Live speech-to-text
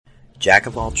Jack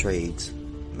of all trades,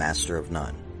 master of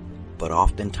none, but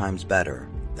oftentimes better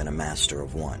than a master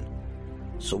of one.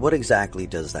 So what exactly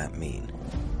does that mean?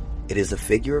 It is a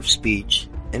figure of speech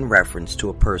in reference to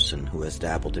a person who has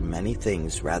dabbled in many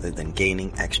things rather than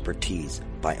gaining expertise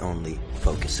by only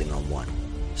focusing on one.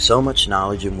 So much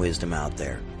knowledge and wisdom out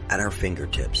there at our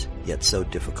fingertips, yet so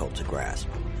difficult to grasp.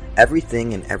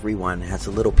 Everything and everyone has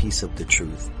a little piece of the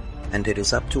truth, and it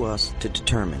is up to us to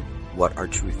determine what our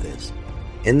truth is.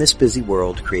 In this busy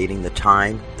world, creating the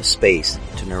time, the space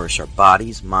to nourish our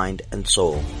bodies, mind, and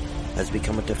soul has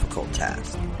become a difficult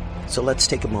task. So let's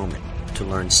take a moment to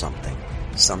learn something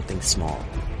small,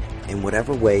 in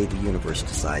whatever way the universe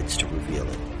decides to reveal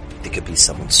it. It could be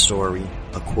someone's story,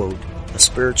 a quote, a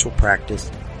spiritual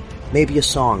practice, maybe a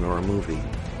song or a movie.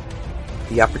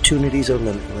 The opportunities are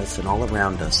limitless and all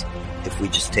around us if we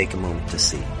just take a moment to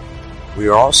see. We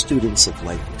are all students of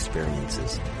life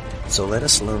experiences, so let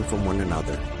us learn from one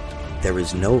another. There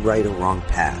is no right or wrong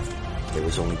path. There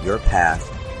is only your path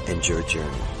and your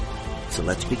journey. So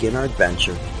let's begin our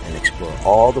adventure and explore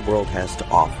all the world has to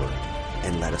offer,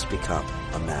 and let us become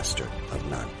a master of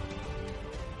none.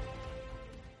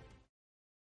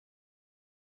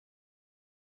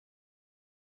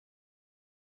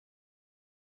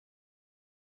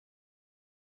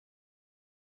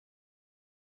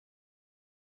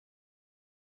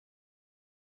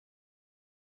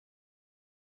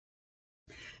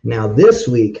 Now this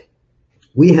week,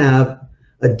 we have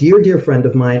a dear friend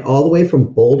of mine all the way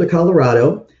from Boulder,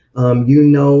 Colorado. You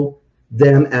know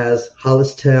them as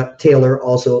Hollis Taylor,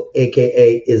 also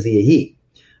AKA Izzy a He.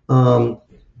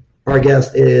 Our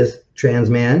guest is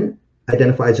trans man,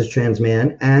 identifies as trans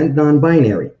man, and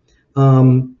non-binary.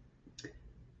 Hollis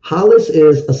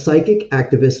is a psychic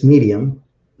activist, medium,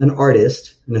 an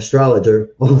artist, an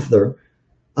astrologer, author.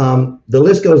 The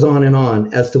list goes on and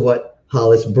on as to what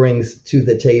Hollis brings to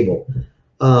the table.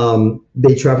 They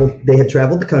had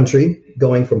traveled the country,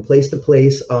 going from place to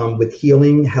place with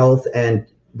healing, health, and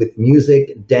with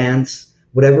music, dance,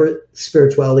 whatever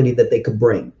spirituality that they could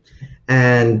bring.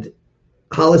 And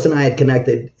Hollis and I had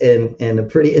connected in a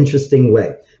pretty interesting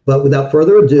way. But without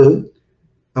further ado,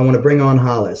 I want to bring on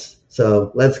Hollis.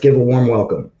 So let's give a warm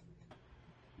welcome.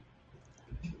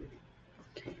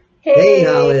 Hey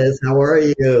Hollis, how are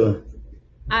you?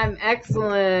 I'm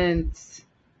excellent.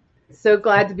 So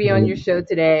glad to be on your show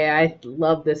today. I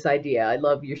love this idea. I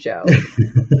love your show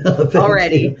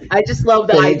already. I just love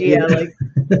the idea.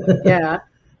 Yeah.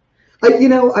 I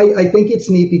think it's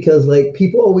neat because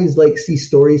people always see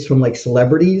stories from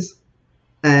celebrities,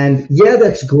 and yeah,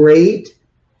 that's great,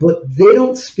 but they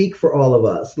don't speak for all of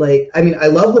us. I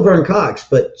love Laverne Cox,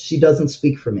 but she doesn't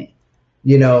speak for me.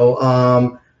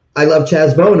 I love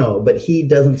Chaz Bono, but he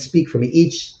doesn't speak for me.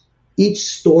 Each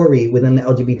story within the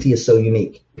LGBT is so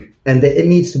unique, and that it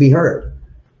needs to be heard.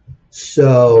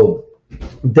 So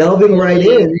delving right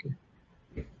in,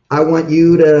 I want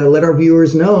you to let our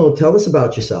viewers know, tell us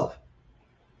about yourself.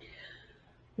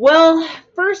 Well,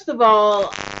 first of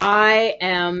all, I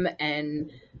am an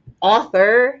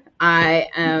author. I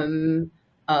am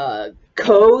a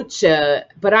coach,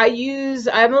 but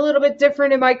I'm a little bit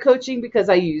different in my coaching because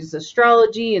I use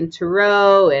astrology and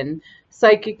tarot and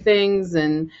psychic things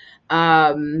and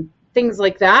things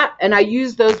like that. And I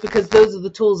use those because those are the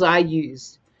tools I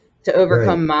use to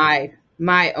overcome my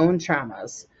own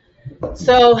traumas.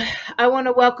 So I want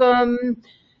to welcome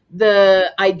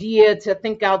the idea to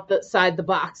think outside the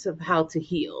box of how to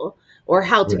heal or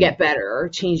how to get better or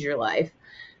change your life.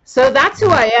 So that's who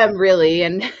I am, really.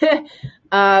 And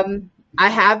I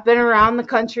have been around the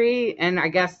country and I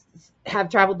guess have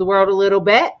traveled the world a little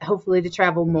bit, hopefully to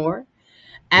travel more.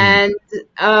 And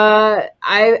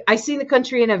I seen the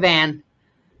country in a van.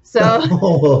 So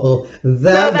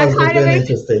that must have been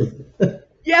interesting.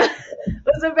 Yeah, it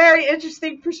was a very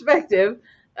interesting perspective.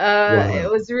 It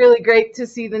was really great to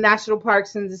see the national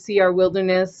parks and to see our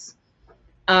wilderness.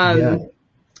 I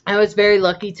was very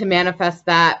lucky to manifest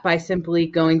that by simply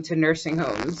going to nursing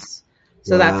homes.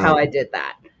 So that's how I did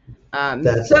that.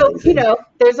 So amazing.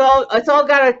 It's all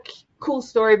got a cool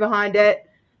story behind it.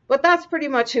 But that's pretty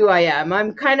much who I am.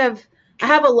 I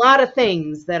have a lot of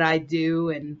things that I do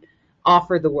and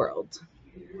offer the world.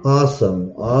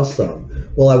 Awesome.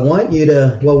 Well, I want you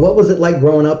to, what was it like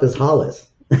growing up as Hollis?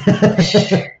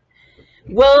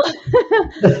 Well,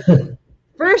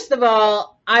 first of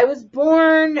all, I was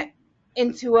born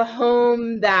into a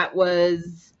home that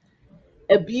was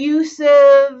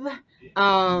abusive,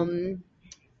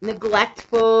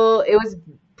 neglectful. It was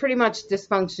pretty much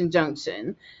dysfunction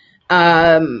junction.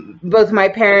 Both my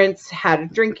parents had a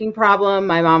drinking problem.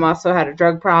 My mom also had a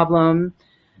drug problem.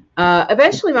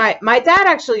 Eventually, my dad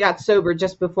actually got sober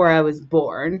just before I was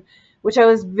born, which I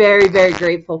was very, very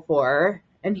grateful for.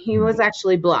 And he was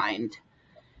actually blind.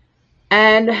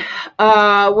 And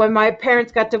when my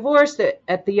parents got divorced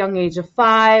at the young age of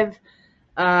 5,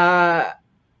 I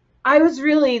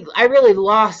really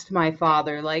lost my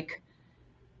father. Like,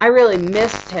 I really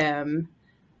missed him.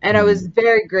 And I was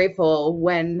very grateful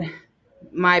when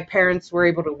my parents were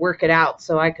able to work it out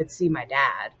so I could see my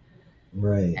dad.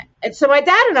 Right. And so my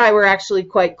dad and I were actually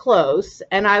quite close,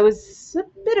 and I was a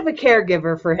bit of a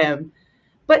caregiver for him.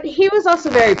 But he was also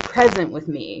very present with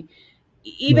me,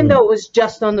 even though it was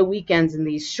just on the weekends in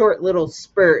these short little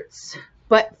spurts.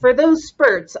 But for those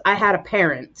spurts, I had a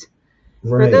parent.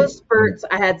 Right. For those spurts,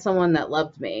 I had someone that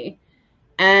loved me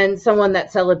and someone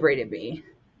that celebrated me.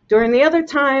 During the other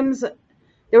times,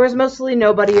 there was mostly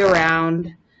nobody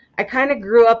around. I kind of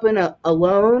grew up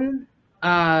alone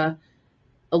all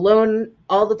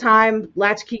the time,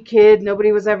 latchkey kid.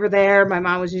 Nobody was ever there. My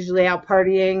mom was usually out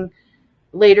partying.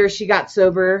 Later, she got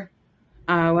sober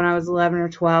when I was 11 or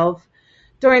 12.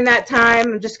 During that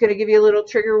time, I'm just going to give you a little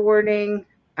trigger warning.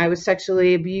 I was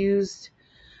sexually abused.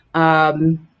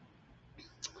 And,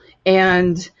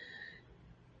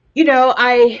 you know,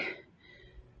 I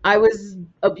was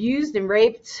abused and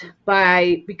raped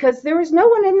because there was no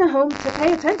one in the home to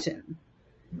pay attention,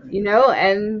 you know,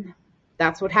 and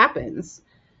that's what happens.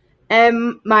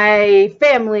 And my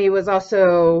family was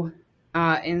also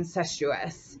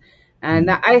incestuous.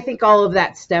 And I think all of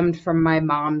that stemmed from my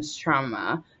mom's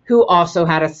trauma, who also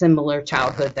had a similar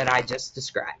childhood that I just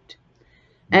described.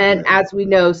 And as we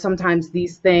know, sometimes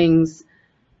these things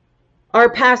are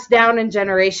passed down in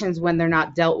generations when they're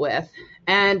not dealt with.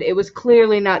 And it was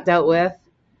clearly not dealt with.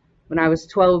 When I was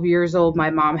 12 years old, my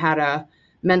mom had a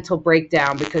mental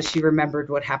breakdown because she remembered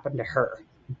what happened to her.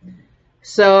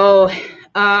 So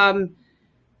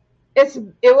it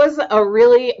was a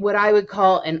really what I would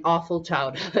call an awful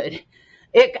childhood.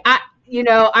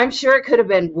 I'm sure it could have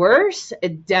been worse.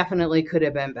 It definitely could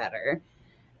have been better.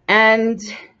 And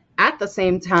at the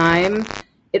same time,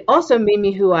 it also made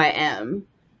me who I am.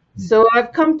 So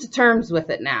I've come to terms with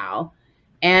it now.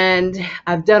 And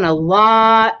I've done a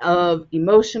lot of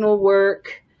emotional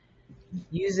work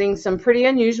using some pretty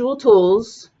unusual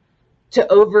tools to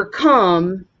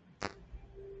overcome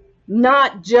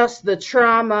not just the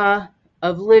trauma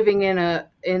of living in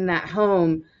that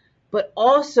home, but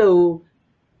also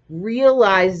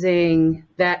realizing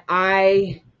that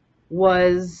I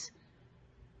was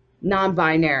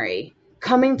non-binary,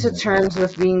 coming to terms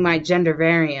with being my gender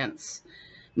variance.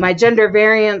 My gender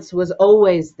variance was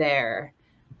always there.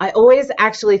 I always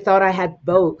actually thought I had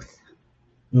both,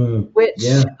 which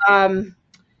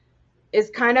is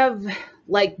kind of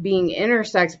like being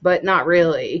intersex, but not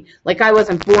really. Like, I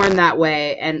wasn't born that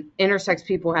way, and intersex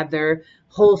people have their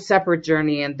whole separate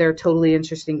journey, and they're totally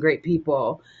interesting, great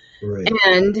people. Right.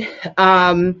 And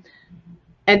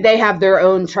they have their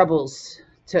own troubles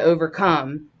to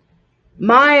overcome.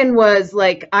 Mine was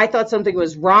like, I thought something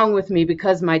was wrong with me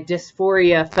because my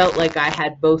dysphoria felt like I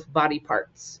had both body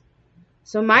parts.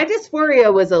 So my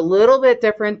dysphoria was a little bit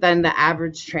different than the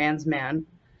average trans man.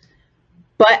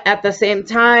 But at the same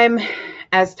time,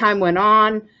 as time went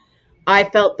on, I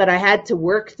felt that I had to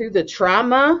work through the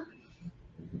trauma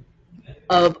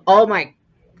of all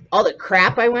the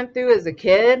crap I went through as a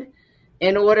kid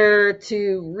in order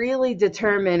to really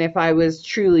determine if I was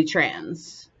truly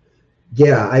trans.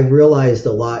 Yeah, I realized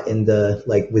a lot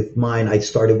with mine, I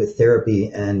started with therapy,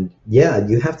 and yeah,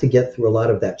 you have to get through a lot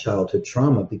of that childhood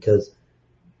trauma because,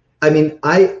 I mean,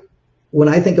 when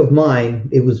I think of mine,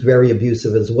 it was very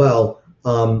abusive as well.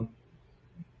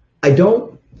 I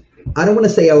don't want to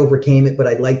say I overcame it, but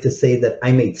I'd like to say that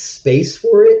I made space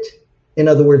for it. In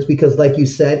other words, because like you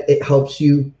said, it helps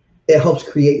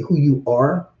create who you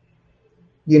are,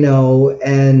 you know,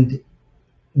 and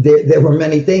there were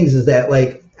many things is that,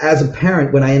 like, as a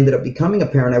parent, when I ended up becoming a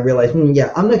parent, I realized, I'm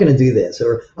not going to do this,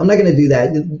 or I'm not going to do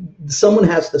that. Someone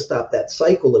has to stop that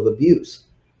cycle of abuse.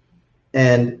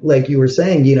 And like you were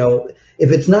saying, you know,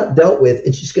 if it's not dealt with,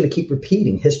 it's just going to keep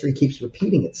repeating. History keeps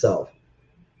repeating itself.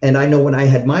 And I know when I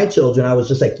had my children, I was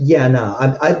just like,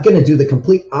 I'm going to do the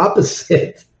complete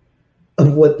opposite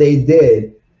of what they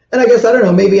did. And I guess, I don't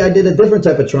know, maybe I did a different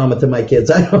type of trauma to my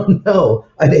kids. I don't know.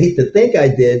 I'd hate to think I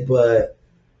did, but,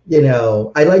 you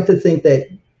know, I like to think that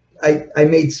I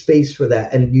made space for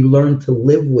that, and you learn to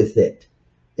live with it.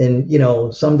 And, you know,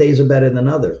 some days are better than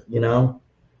others, you know?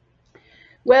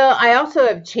 Well, I also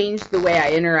have changed the way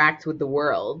I interact with the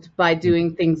world by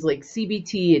doing things like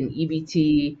CBT and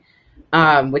EBT,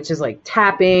 which is like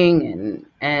tapping,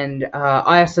 and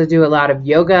I also do a lot of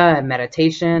yoga and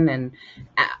meditation, and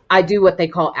I do what they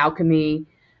call alchemy.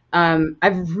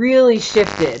 I've really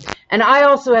shifted, and I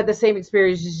also had the same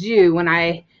experience as you. When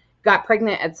I got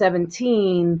pregnant at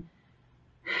 17,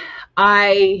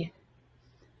 I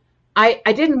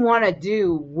didn't want to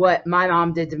do what my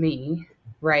mom did to me,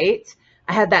 right?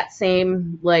 I had that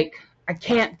same, like, I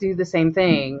can't do the same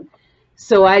thing.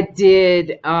 So I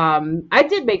did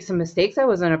make some mistakes. I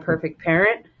wasn't a perfect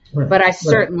parent, Right, but I right.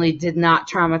 certainly did not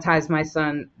traumatize my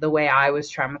son the way I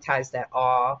was traumatized at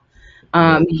all.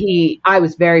 I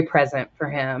was very present for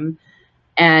him.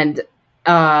 And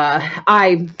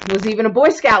I was even a Boy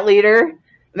Scout leader.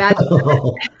 Imagine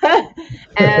Oh,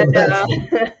 and that's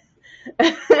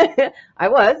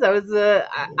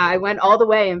I went all the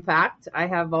way. In fact, I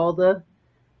have all the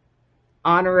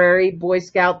honorary Boy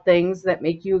Scout things that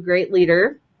make you a great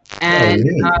leader. And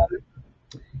neat.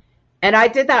 and I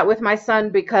did that with my son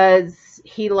because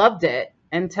he loved it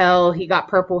until he got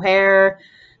purple hair.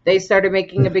 They started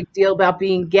making a big deal about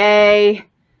being gay,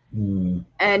 Mm,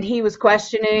 and he was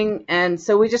questioning, and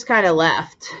so we just kind of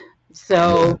left.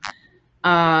 So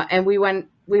and we went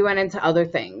into other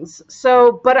things.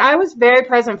 So, but I was very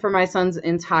present for my son's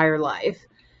entire life.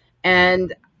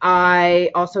 And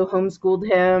I also homeschooled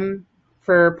him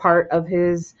for part of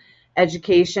his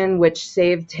education, which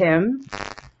saved him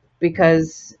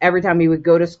because every time he would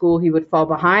go to school, he would fall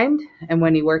behind. And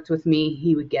when he worked with me,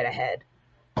 he would get ahead.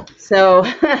 So,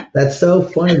 that's so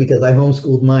funny because I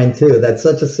homeschooled mine too. That's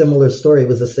such a similar story. It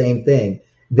was the same thing.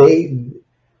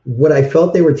 What I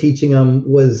felt they were teaching them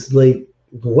was like,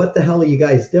 what the hell are you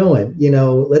guys doing?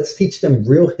 Let's teach them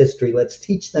real history. Let's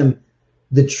teach them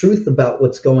the truth about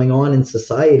what's going on in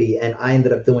society. And I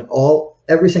ended up doing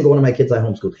every single one of my kids I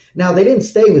homeschooled. Now, they didn't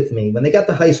stay with me. When they got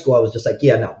to high school, I was just like,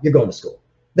 yeah, no, you're going to school.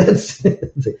 I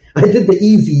did the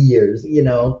easy years,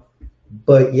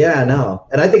 but yeah, no.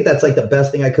 And I think that's like the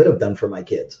best thing I could have done for my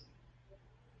kids.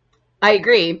 I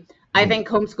agree. I think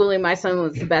homeschooling my son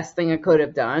was the best thing I could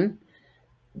have done.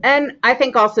 And I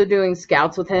think also doing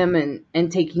scouts with him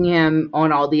and taking him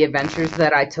on all the adventures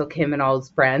that I took him and all his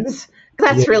friends.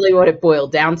 That's really what it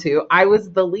boiled down to. I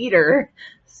was the leader.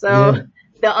 So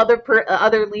the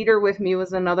other leader with me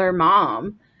was another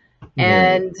mom.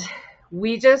 And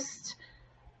we just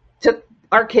took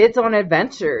our kids on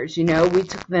adventures. We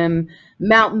took them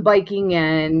mountain biking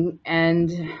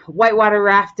and whitewater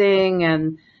rafting,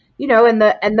 and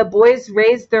the boys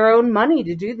raised their own money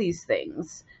to do these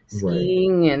things.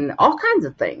 Skiing and all kinds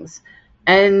of things.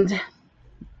 And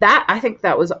I think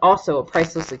that was also a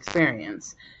priceless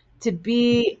experience, to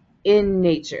be in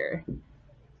nature,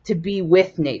 to be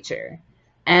with nature,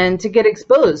 and to get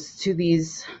exposed to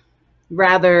these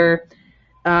rather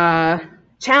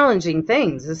challenging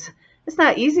things. It's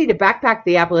not easy to backpack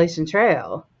the Appalachian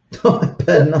Trail. Oh, I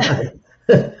bet not.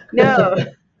 No.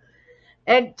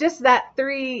 And just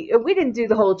we didn't do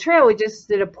the whole trail. We just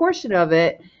did a portion of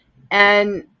it.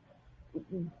 And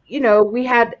we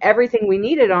had everything we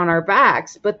needed on our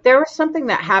backs, but there was something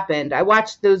that happened. I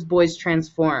watched those boys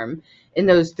transform in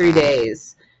those 3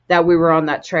 days that we were on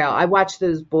that trail. I watched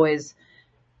those boys.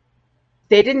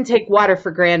 They didn't take water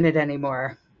for granted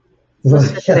anymore.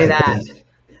 Let's just say that.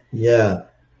 Yeah.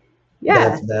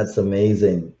 That's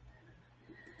amazing.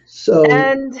 So,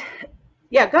 and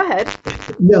yeah, go ahead.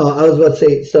 No, I was about to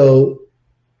say, so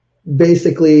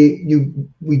basically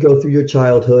we go through your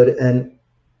childhood, and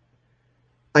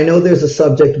I know there's a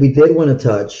subject we did want to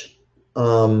touch,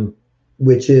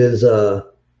 which is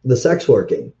the sex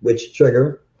working,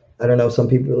 I don't know, some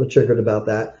people are triggered about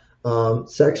that,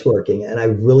 sex working. And I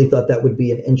really thought that would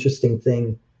be an interesting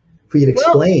thing for you to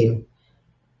explain. Well,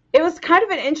 it was kind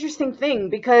of an interesting thing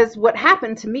because what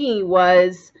happened to me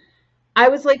was I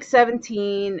was like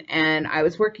 17 and I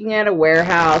was working at a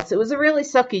warehouse. It was a really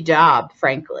sucky job,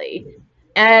 frankly.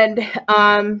 And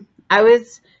I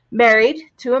was married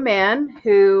to a man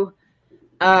who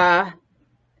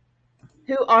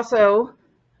also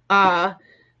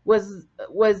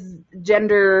was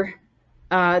gender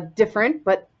different,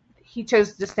 but he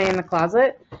chose to stay in the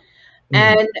closet.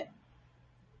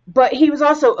 But he was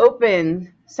also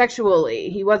open sexually.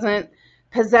 He wasn't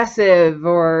possessive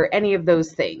or any of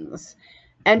those things.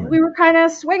 And we were kind of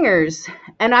swingers,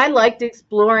 and I liked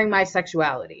exploring my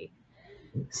sexuality.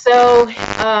 So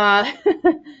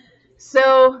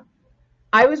so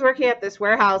I was working at this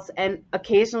warehouse, and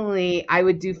occasionally I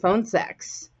would do phone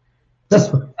sex.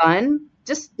 Just for fun.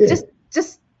 Just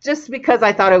because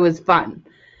I thought it was fun.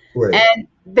 Right. And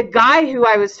the guy who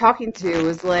I was talking to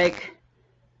was like,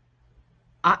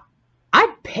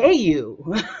 I'd pay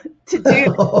you to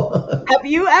do. Have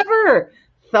you ever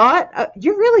thought,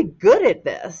 you're really good at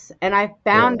this. And I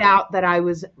found out that I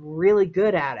was really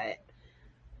good at it.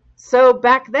 So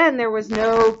back then there was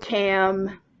no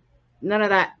cam, none of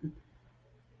that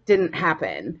didn't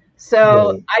happen.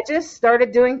 So I just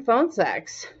started doing phone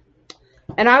sex,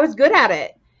 and I was good at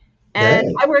it.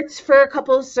 And I worked for a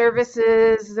couple of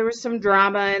services. There was some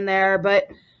drama in there, but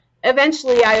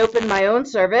eventually I opened my own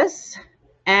service,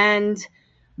 and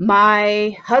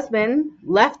my husband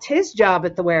left his job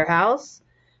at the warehouse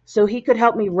so he could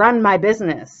help me run my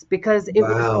business because it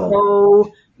was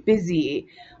so busy.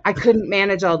 I couldn't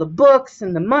manage all the books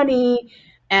and the money,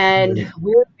 and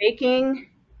we were making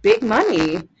big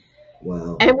money.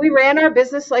 Wow. And we ran our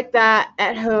business like that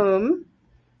at home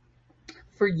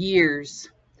for years.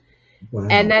 Wow.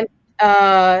 And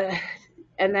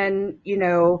then, you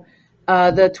know,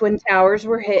 the Twin Towers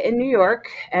were hit in New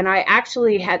York, and I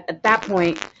actually had, at that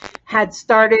point, had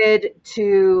started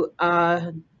to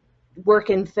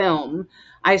work in film.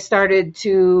 I started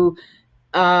to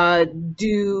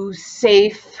do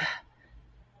safe.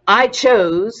 I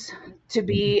chose to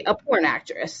be a porn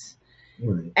actress.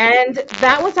 Right. And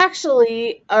that was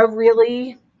actually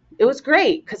it was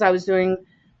great because I was doing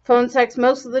phone sex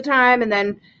most of the time. And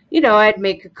then, you know, I'd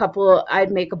make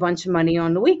a bunch of money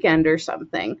on the weekend or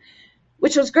something,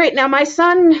 which was great. Now, my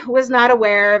son was not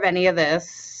aware of any of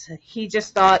this. He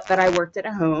just thought that I worked at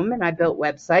a home and I built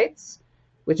websites,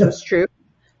 which was true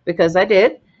because I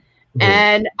did.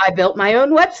 And I built my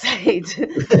own website.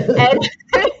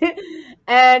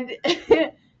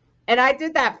 And I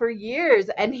did that for years,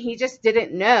 and he just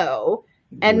didn't know.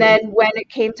 And then when it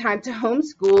came time to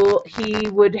homeschool,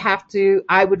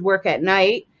 I would work at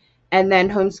night and then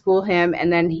homeschool him,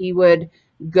 and then he would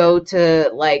go to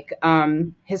like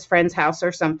his friend's house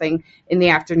or something in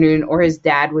the afternoon, or his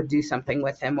dad would do something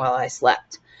with him while I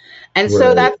slept. And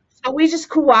so we just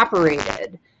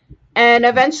cooperated. And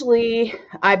eventually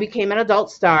I became an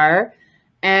adult star.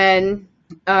 And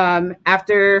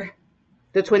after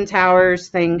the Twin Towers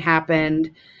thing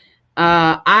happened,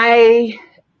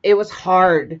 it was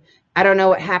hard. I don't know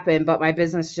what happened, but my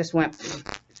business just went.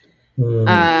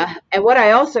 And what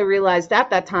I also realized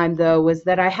at that time, though, was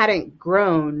that I hadn't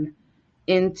grown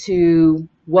into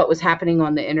what was happening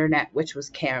on the internet, which was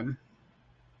cam.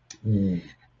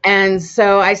 And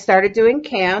so I started doing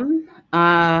cam,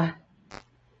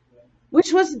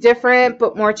 which was different,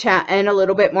 but more and a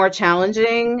little bit more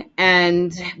challenging,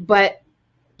 but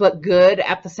good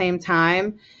at the same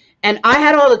time. And I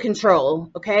had all the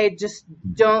control. Okay,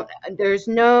 there's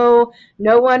no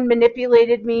one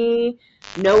manipulated me,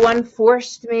 no one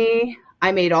forced me.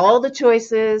 I made all the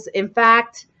choices. In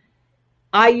fact,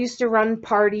 I used to run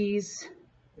parties.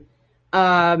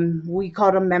 We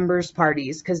called them members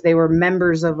parties because they were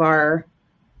members of our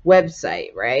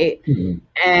website, right?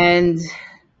 And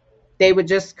they would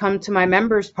just come to my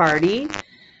members party,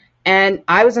 and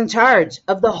I was in charge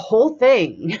of the whole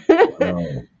thing.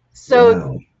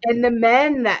 And the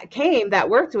men that came that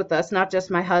worked with us, not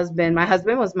just my husband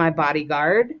was my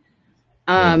bodyguard.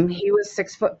 He was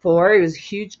 6'4". He was a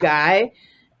huge guy.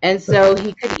 And so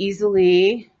he could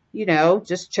easily, you know,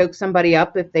 just choke somebody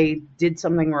up if they did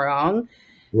something wrong.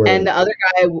 And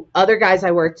the other guys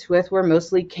I worked with were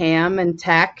mostly cam and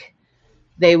tech.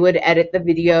 They would edit the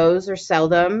videos or sell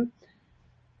them.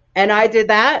 And I did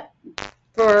that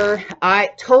for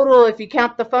total, if you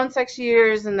count the phone sex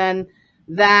years and then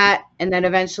that, and then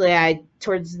eventually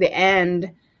towards the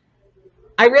end,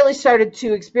 I really started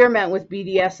to experiment with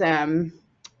BDSM,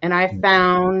 and I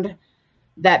found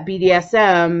that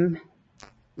BDSM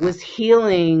was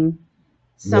healing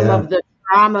some of the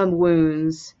trauma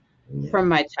wounds from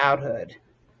my childhood,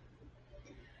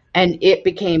 and it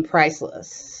became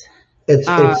priceless. It's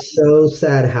so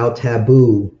sad how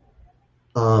taboo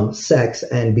sex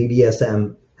and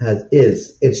BDSM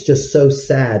is. It's just so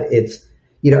sad. It's,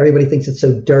 you know, everybody thinks it's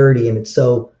so dirty and it's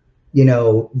so, you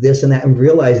know, this and that, and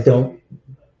realize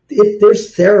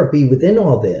there's therapy within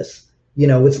all this. You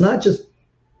know, it's not just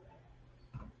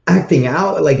acting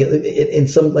out like in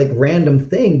some like random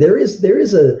thing. There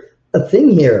is a thing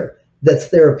here that's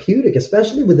therapeutic,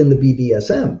 especially within the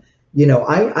BDSM. You know,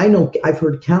 I know I've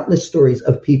heard countless stories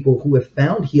of people who have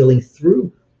found healing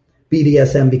through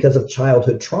BDSM because of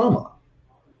childhood trauma.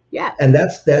 Yeah. And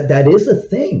that is a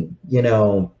thing, you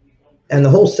know. And the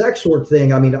whole sex work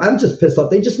thing, I mean, I'm just pissed off.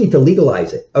 They just need to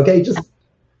legalize it. Okay, just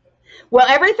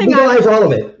legalize all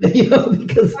of it, you know,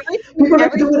 because people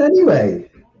have to do it anyway.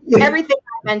 Yeah. Everything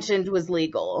I mentioned was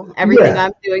legal. Everything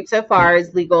I'm doing so far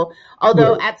is legal.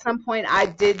 Although at some point I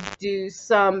did do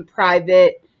some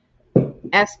private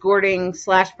escorting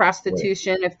 /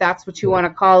 prostitution, if that's what you want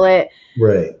to call it.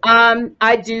 Right.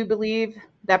 I do believe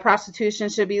that prostitution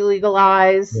should be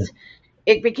legalized. Yeah.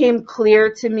 It became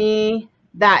clear to me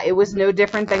that it was no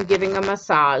different than giving a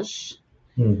massage.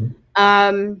 Giving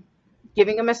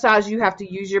a massage, you have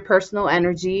to use your personal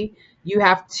energy. You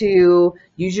have to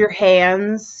use your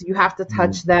hands. You have to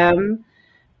touch them.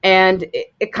 And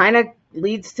it kind of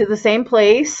leads to the same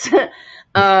place.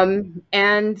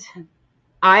 And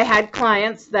I had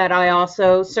clients that I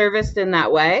also serviced in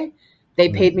that way. They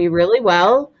paid me really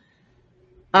well.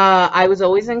 I was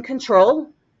always in control.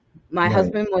 My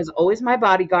husband was always my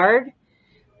bodyguard.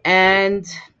 And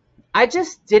I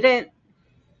just didn't,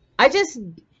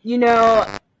 you know,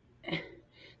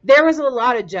 there was a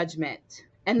lot of judgment.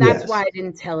 And that's why I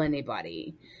didn't tell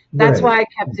anybody. That's why I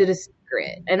kept it a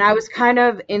secret. And I was kind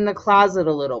of in the closet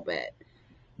a little bit.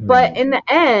 But in the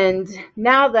end,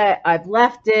 now that I've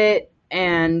left it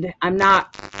and I'm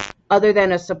not, other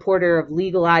than a supporter of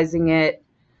legalizing it,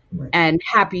 and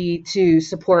happy to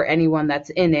support anyone that's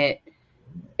in it,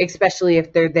 especially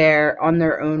if they're there on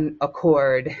their own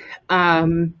accord.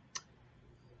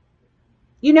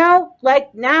 You know,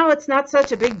 like now it's not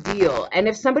such a big deal. And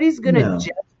if somebody's going to judge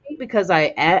me because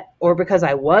because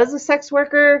I was a sex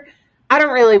worker, I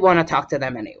don't really want to talk to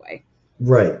them anyway.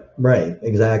 Right,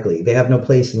 exactly. They have no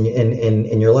place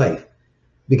in your life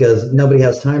because nobody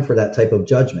has time for that type of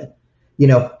judgment. You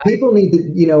know, people need to,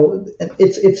 you know,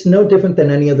 it's no different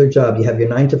than any other job. You have your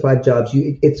 9-to-5 jobs.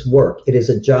 It's work. It is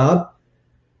a job.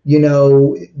 You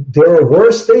know, there are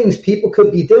worse things people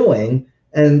could be doing.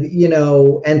 And, you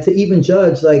know, and to even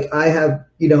judge, like I have,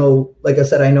 you know, like I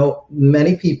said, I know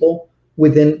many people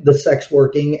within the sex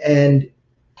working and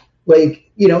like,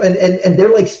 you know, and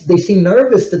they're like, they seem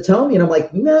nervous to tell me. And I'm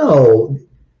like, no,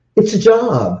 it's a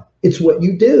job. It's what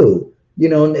you do. You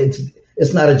know, and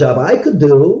it's not a job I could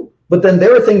do. But then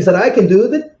there are things that I can do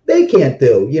that they can't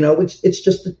do, you know, it's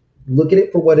just to look at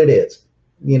it for what it is,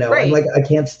 you know, and like, I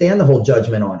can't stand the whole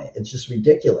judgment on it. It's just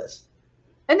ridiculous.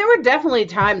 And there were definitely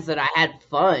times that I had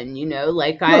fun, you know,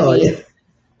 like, not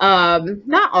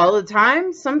all the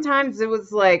time. Sometimes it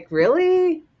was like,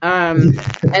 really? And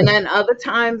then other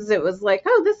times it was like,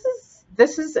 oh,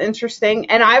 this is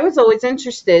interesting. And I was always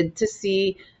interested to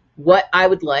see what I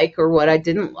would like or what I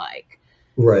didn't like.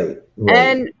 Right.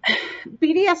 And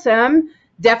BDSM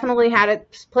definitely had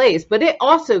its place, but it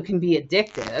also can be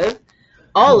addictive.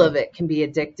 All of it can be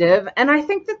addictive. And I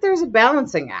think that there's a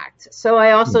balancing act. So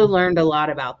I also learned a lot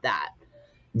about that.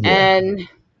 And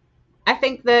I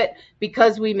think that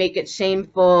because we make it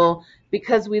shameful,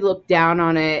 because we look down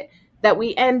on it, that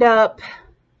we end up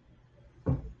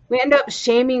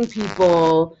shaming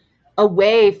people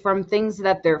away from things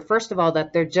that they're, first of all,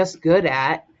 that they're just good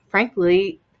at.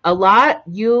 Frankly, a lot,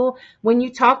 when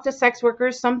you talk to sex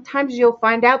workers, sometimes you'll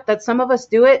find out that some of us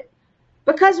do it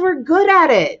because we're good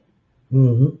at it.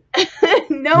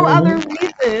 No other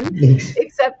reason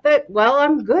except that, well,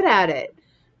 I'm good at it.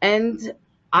 And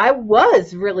I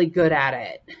was really good at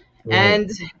it.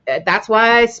 And that's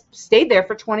why I stayed there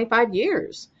for 25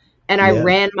 years. And I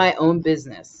ran my own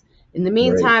business. In the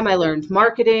meantime, I learned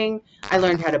marketing. I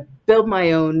learned how to build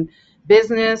my own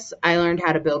business. I learned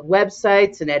how to build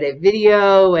websites and edit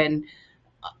video and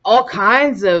all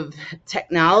kinds of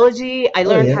technology. I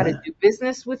learned how to do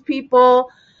business with people.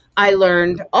 I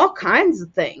learned all kinds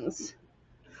of things.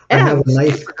 And I have a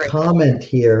nice comment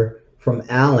here from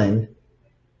Alan.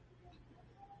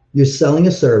 You're selling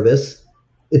a service.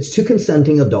 It's to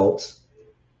consenting adults.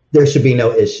 There should be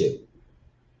no issue.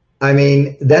 I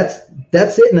mean, that's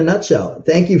it in a nutshell.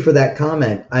 Thank you for that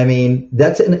comment. I mean,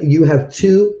 that's it. You have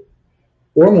 2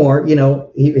 or more, you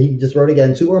know, he just wrote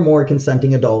again, 2 or more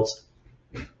consenting adults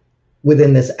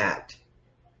within this act.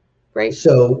 Right.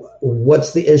 So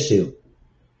what's the issue?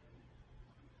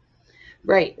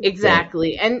 Right,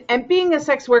 exactly. And being a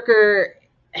sex worker,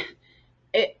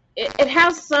 it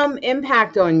has some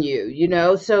impact on you, you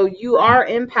know, so you are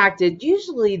impacted.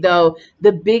 Usually, though,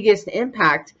 the biggest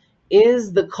impact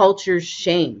is the culture's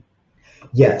shame.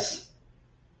 Yes,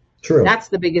 true. That's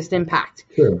the biggest impact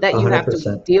that you 100%. Have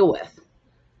to deal with.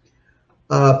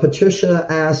 Patricia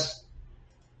asks,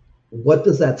 what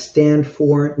does that stand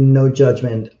for? No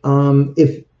judgment.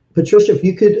 Patricia, if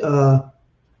you could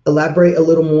elaborate a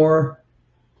little more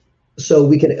so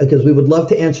we can, because we would love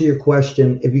to answer your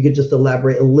question. If you could just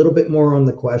elaborate a little bit more on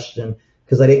the question,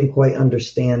 because I didn't quite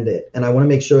understand it. And I want to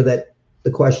make sure that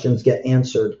the questions get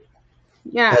answered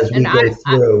as we go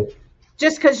through.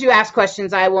 Just because you ask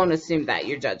questions, I won't assume that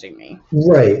you're judging me.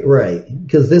 Right.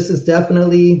 Because this is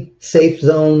definitely safe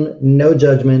zone, no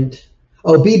judgment.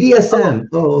 Oh, BDSM.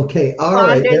 Oh, okay. All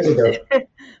right. There we go.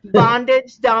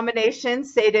 Bondage, domination,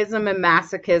 sadism, and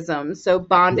masochism. So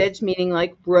bondage meaning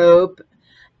like rope,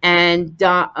 and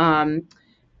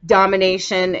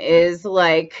domination is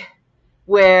like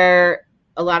where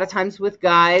a lot of times with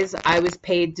guys, I was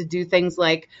paid to do things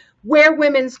like wear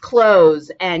women's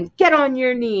clothes and get on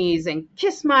your knees and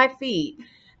kiss my feet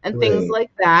and things Right.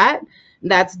 like that.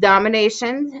 That's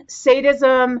domination.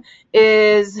 Sadism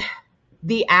is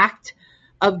the act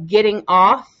of getting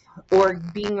off or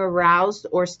being aroused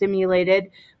or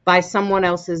stimulated by someone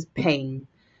else's pain.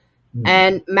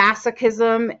 And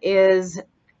masochism is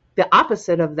the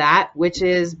opposite of that, which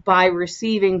is by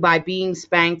receiving, by being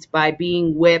spanked, by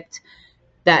being whipped,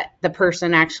 that the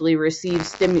person actually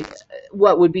receives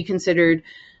what would be considered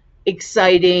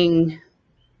exciting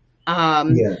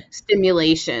Yeah.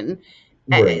 stimulation.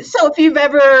 Right. So if you've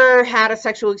ever had a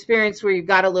sexual experience where you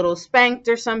got a little spanked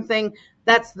or something,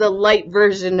 that's the light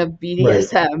version of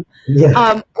BDSM.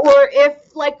 Yeah. Or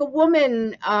if like a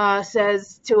woman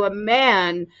says to a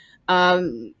man,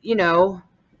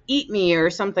 eat me or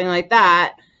something like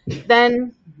that,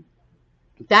 then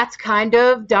that's kind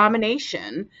of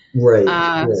domination. Right.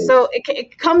 Right. So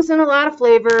it comes in a lot of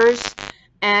flavors.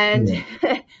 And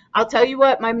I'll tell you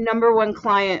what, my number one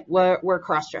client were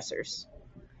cross-dressers.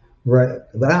 Right.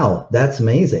 Wow. That's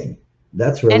amazing.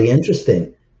 That's really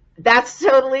interesting. That's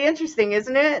totally interesting,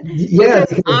 isn't it? Yeah.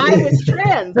 Because I was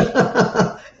trans.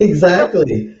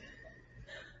 Exactly.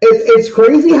 It's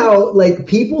crazy how like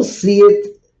people see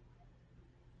it.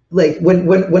 Like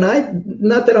when I,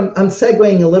 not that I'm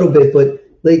segueing a little bit, but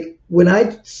like when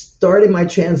I started my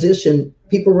transition,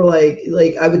 people were like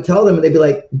I would tell them and they'd be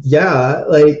like, yeah,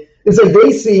 like it's like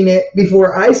they seen it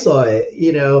before I saw it,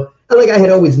 Like I had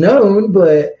always known,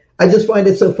 but I just find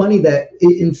it so funny that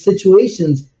in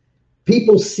situations,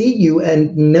 people see you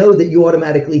and know that you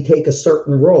automatically take a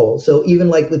certain role. So even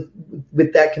like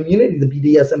with that community, the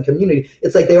BDSM community,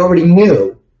 it's like they already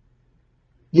knew,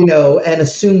 and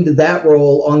assumed that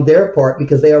role on their part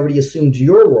because they already assumed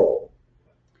your role,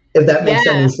 if that makes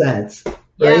any sense.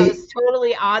 Yeah, right? It was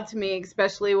totally odd to me,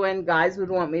 especially when guys would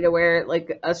want me to wear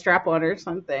like a strap on or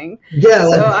something. Yeah.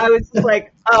 So I was just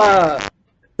like,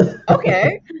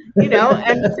 okay, and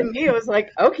to me it was like,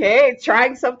 okay,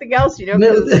 trying something else,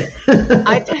 'cause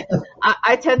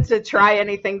I tend to try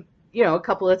anything, a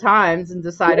couple of times and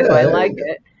decide if I like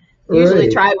it. Usually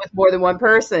Right. try it with more than one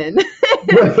person.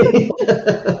 Right.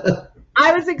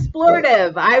 I was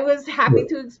explorative. I was happy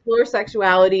to explore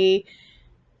sexuality,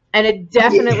 and it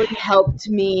definitely helped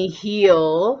me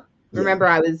heal. Remember,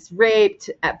 I was raped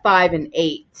at 5 and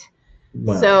 8.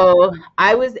 Wow. So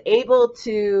I was able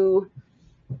to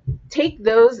take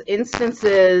those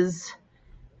instances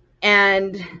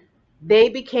and they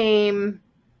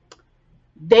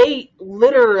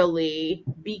literally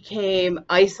became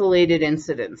isolated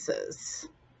incidences.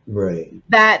 Right.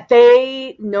 That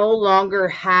they no longer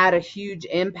had a huge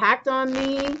impact on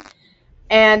me,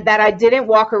 and that I didn't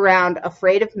walk around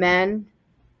afraid of men.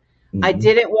 Mm-hmm. I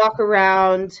didn't walk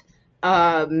around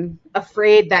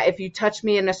afraid that if you touched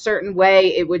me in a certain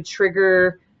way, it would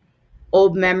trigger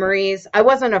old memories. I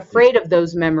wasn't afraid of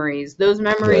those memories. Those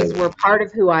memories were part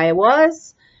of who I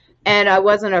was, and I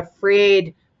wasn't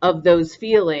afraid of those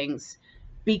feelings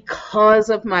because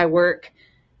of my work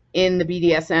in the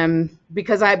BDSM,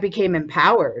 because I became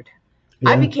empowered. Yeah.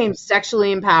 I became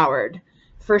sexually empowered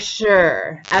for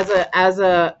sure. As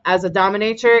a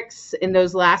dominatrix, in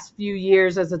those last few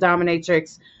years as a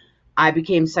dominatrix, I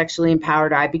became sexually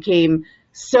empowered. I became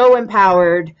so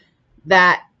empowered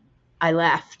that I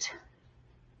left.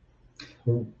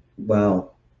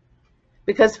 Wow.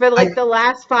 Because for the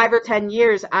last 5 or 10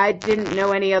 years, I didn't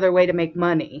know any other way to make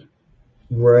money.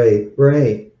 Right.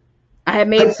 I had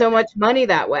made so much money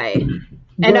that way.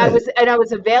 And I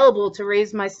was available to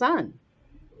raise my son.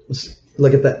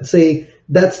 Look at that. See,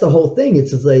 that's the whole thing.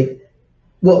 It's just like,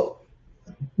 well,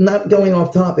 not going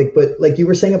off topic, but like you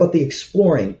were saying about the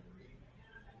exploring.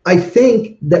 I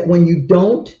think that when you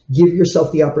don't give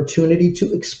yourself the opportunity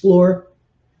to explore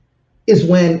is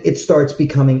when it starts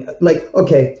becoming like,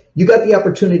 okay, you got the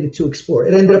opportunity to explore.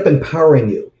 It ended up empowering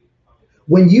you.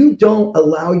 When you don't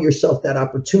allow yourself that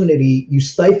opportunity, you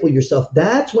stifle yourself.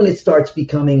 That's when it starts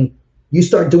becoming, you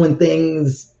start doing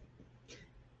things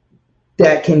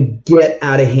that can get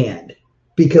out of hand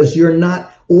because you're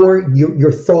not, or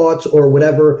your thoughts or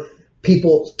whatever,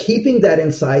 people keeping that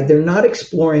inside, they're not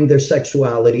exploring their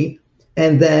sexuality.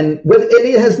 And then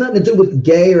it has nothing to do with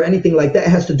gay or anything like that. It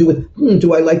has to do with,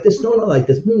 do I like this? No, I like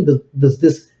this. Does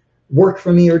this work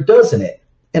for me or doesn't it?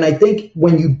 And I think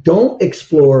when you don't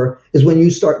explore is when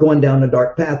you start going down a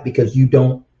dark path because you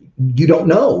don't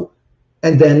know.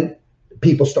 And then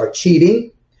people start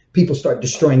cheating. People start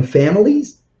destroying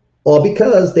families, all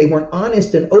because they weren't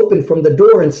honest and open from the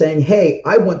door and saying, hey,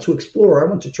 I want to explore. I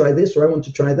want to try this or I want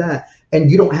to try that. and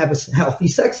you don't have a healthy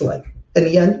sex life. In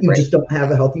the end, you just don't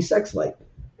have a healthy sex life.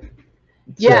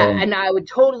 Yeah, and I would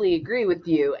totally agree with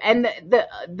you. And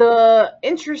the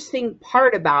interesting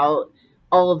part about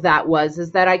all of that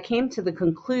is that I came to the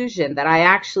conclusion that I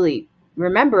actually,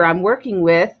 remember, I'm working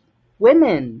with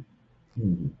women.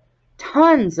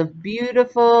 Tons of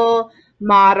beautiful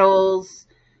models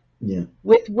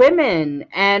with women.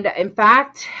 And in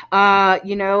fact, I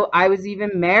was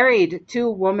even married to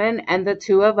a woman, and the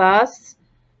two of us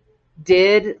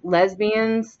did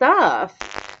lesbian stuff.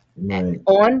 And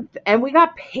we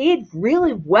got paid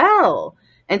really well.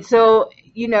 And so,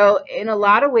 in a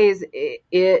lot of ways,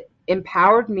 it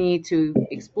empowered me to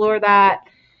explore that.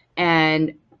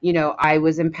 And, I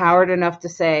was empowered enough to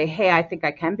say, hey, I think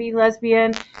I can be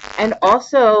lesbian. And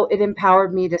also it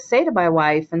empowered me to say to my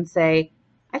wife and say,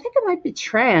 I think I might be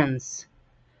trans.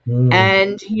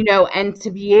 And, and to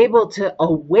be able to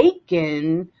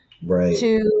awaken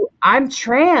to I'm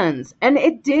trans. And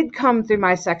it did come through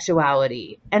my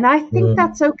sexuality. And I think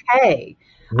that's okay.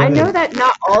 I know that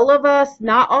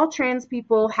not all trans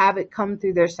people have it come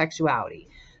through their sexuality.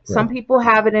 Some people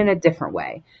have it in a different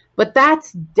way. But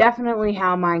that's definitely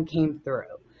how mine came through.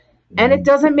 And it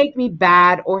doesn't make me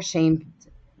bad or shamed.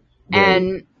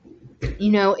 And,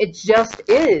 it just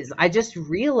is. I just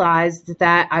realized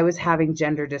that I was having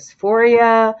gender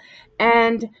dysphoria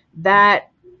and that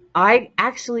I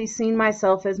actually seen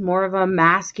myself as more of a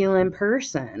masculine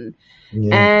person.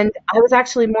 And I was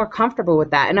actually more comfortable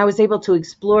with that. And I was able to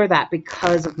explore that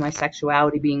because of my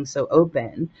sexuality being so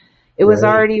open. It was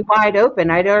already wide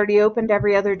open. I'd already opened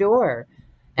every other door.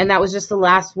 And that was just the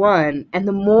last one. And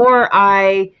the more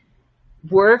I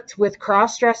worked with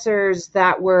cross-dressers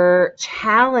that were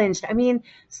challenged, I mean,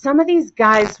 some of these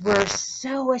guys were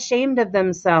so ashamed of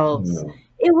themselves.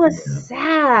 It was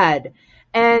sad.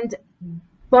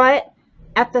 But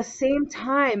at the same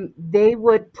time, they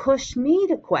would push me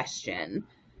to question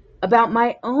about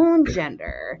my own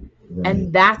gender.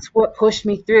 And that's what pushed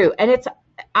me through. And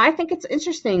I think it's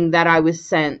interesting that I was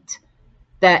sent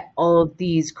that all of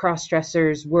these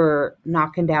cross-dressers were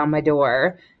knocking down my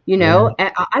door,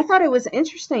 And I thought it was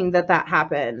interesting that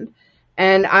happened.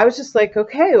 And I was just like,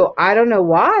 okay, well, I don't know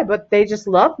why, but they just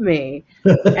love me.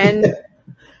 And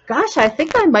gosh, I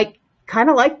think I might kind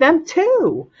of like them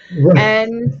too.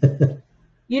 And,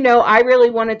 I really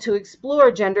wanted to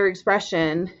explore gender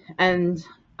expression and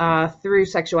through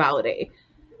sexuality.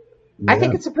 I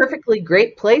think it's a perfectly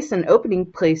great place and opening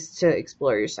place to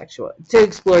explore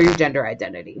your gender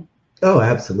identity. Oh,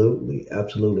 absolutely.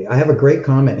 Absolutely. I have a great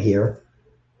comment here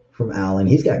from Alan.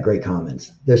 He's got great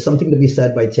comments. There's something to be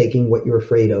said by taking what you're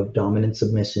afraid of, dominant,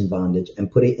 submission, bondage,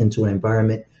 and put it into an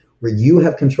environment where you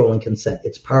have control and consent.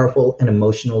 It's powerful and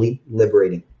emotionally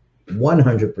liberating.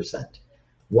 100%.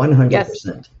 100%. Yes.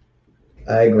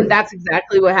 I agree. And that's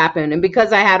exactly what happened. And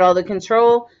because I had all the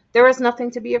control, there was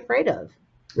nothing to be afraid of.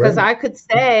 Because I could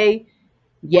say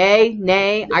yay,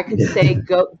 nay, I could say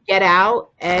go, get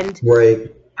out, and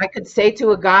I could say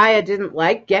to a guy I didn't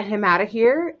like, get him out of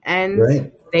here,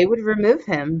 and they would remove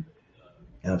him.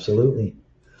 Absolutely.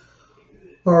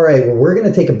 All right, well, we're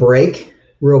going to take a break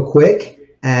real quick,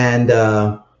 and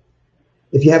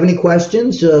if you have any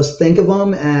questions, just think of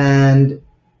them, and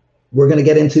we're going to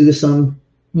get into some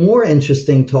more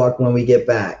interesting talk when we get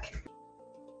back.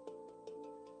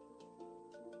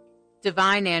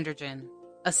 Divine Androgen,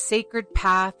 a sacred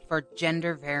path for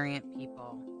gender variant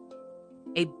people.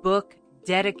 A book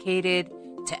dedicated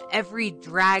to every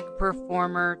drag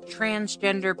performer,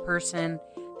 transgender person,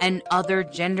 and other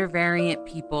gender variant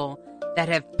people that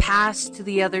have passed to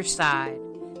the other side,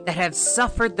 that have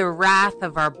suffered the wrath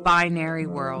of our binary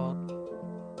world.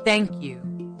 Thank you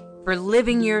for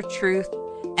living your truth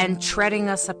and treading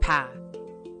us a path.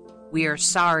 We are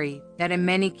sorry that in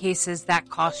many cases that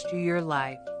cost you your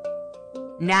life.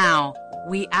 Now,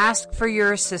 we ask for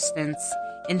your assistance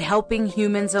in helping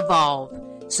humans evolve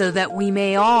so that we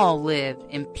may all live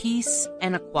in peace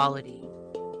and equality.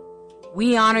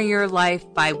 We honor your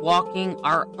life by walking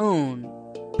our own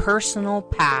personal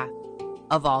path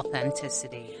of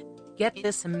authenticity. Get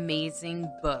this amazing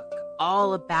book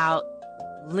all about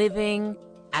living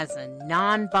as a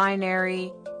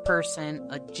non-binary person,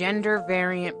 a gender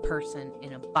variant person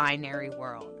in a binary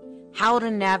world. How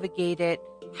to navigate it,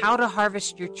 how to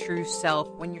harvest your true self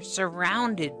when you're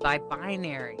surrounded by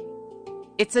binary.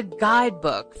 It's a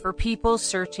guidebook for people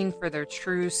searching for their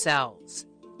true selves.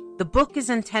 The book is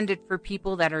intended for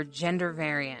people that are gender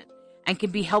variant and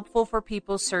can be helpful for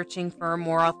people searching for a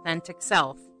more authentic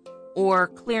self or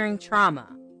clearing trauma.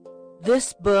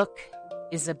 This book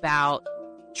is about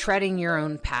treading your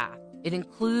own path. It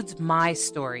includes my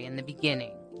story in the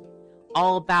beginning,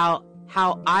 all about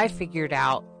how I figured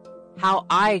out how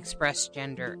I express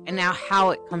gender and now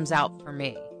how it comes out for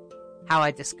me, how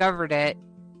I discovered it,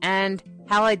 and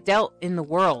how I dealt in the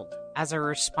world as a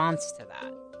response to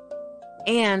that.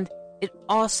 And it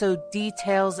also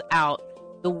details out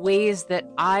the ways that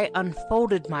I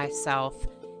unfolded myself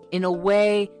in a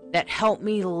way that helped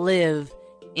me live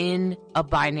in a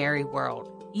binary world,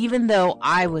 even though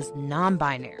I was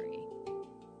non-binary.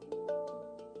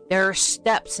 There are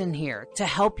steps in here to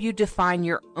help you define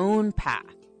your own path.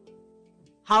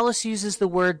 Hollis uses the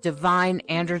word divine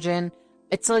androgen.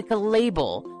 It's like a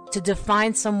label to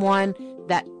define someone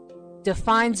that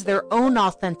defines their own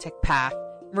authentic path,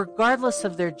 regardless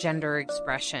of their gender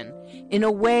expression, in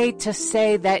a way to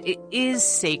say that it is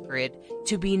sacred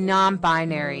to be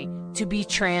non-binary, to be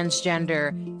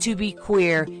transgender, to be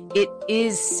queer. It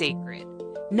is sacred.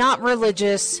 Not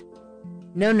religious.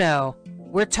 No.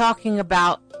 We're talking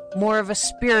about more of a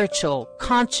spiritual,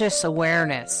 conscious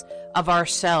awareness of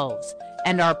ourselves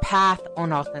and our path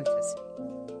on authenticity.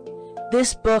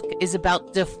 This book is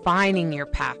about defining your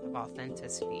path of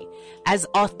authenticity, as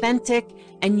authentic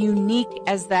and unique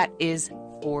as that is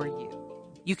for you.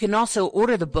 You can also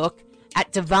order the book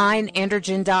at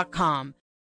divineandrogen.com.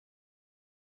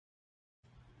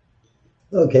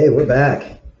 Okay, we're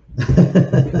back.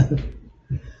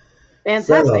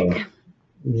 Fantastic. So,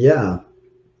 yeah.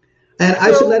 And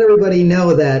I should let everybody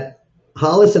know that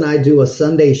Hollis and I do a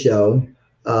Sunday show,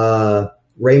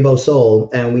 Rainbow Soul,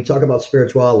 and we talk about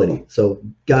spirituality. So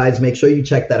guys, make sure you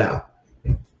check that out.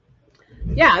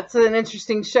 Yeah, it's an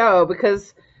interesting show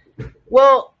because,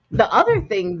 well, the other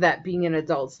thing that being an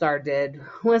adult star did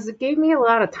was it gave me a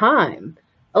lot of time,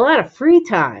 a lot of free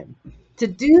time to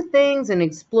do things and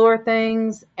explore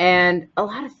things, and a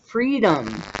lot of freedom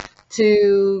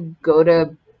to go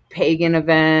to pagan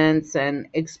events and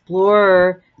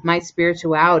explore my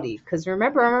spirituality. Because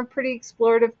remember, I'm a pretty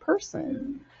explorative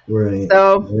person. Right.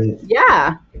 So, right.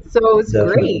 Yeah. So it's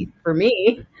Definitely. great for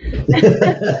me.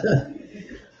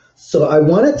 So I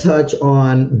want to touch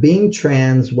on being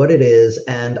trans, what it is,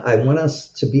 and I want us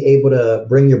to be able to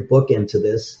bring your book into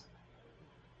this.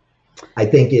 I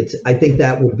think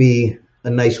that would be a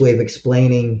nice way of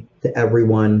explaining to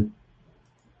everyone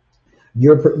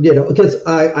because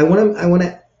I want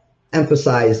to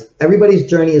emphasize everybody's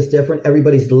journey is different.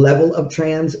 Everybody's level of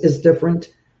trans is different.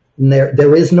 And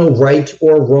there is no right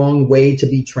or wrong way to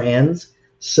be trans.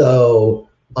 So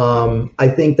I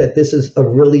think that this is a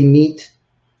really neat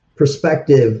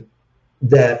perspective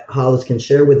that Hollis can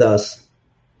share with us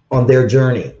on their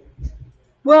journey.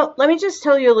 Well, let me just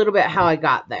tell you a little bit how I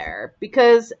got there,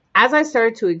 because as I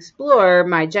started to explore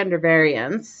my gender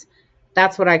variance,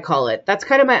 that's what I call it. That's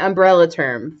kind of my umbrella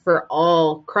term for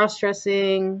all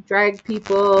cross-dressing, drag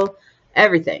people,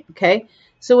 everything, okay?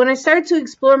 So when I started to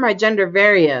explore my gender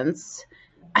variance,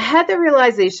 I had the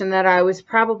realization that I was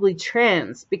probably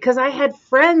trans because I had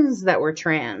friends that were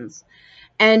trans.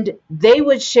 And they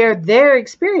would share their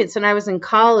experience. And I was in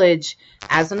college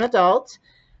as an adult.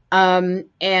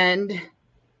 And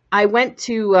I went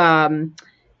to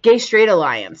Gay Straight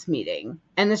Alliance meeting.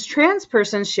 And this trans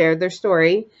person shared their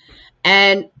story.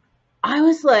 And I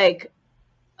was like,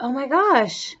 oh my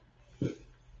gosh,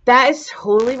 that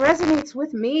totally resonates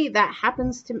with me. That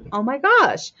happens to me. Oh my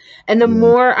gosh. And the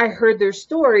more I heard their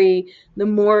story, the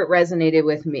more it resonated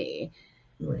with me.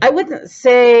 I would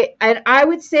say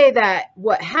that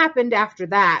what happened after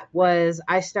that was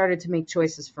I started to make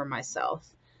choices for myself.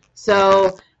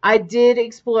 So I did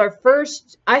explore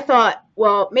first. I thought,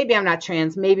 well, maybe I'm not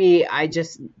trans. Maybe I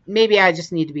just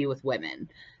need to be with women.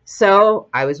 So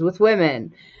I was with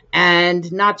women,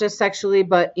 and not just sexually,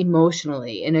 but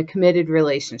emotionally in a committed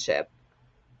relationship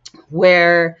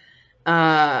where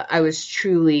I was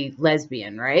truly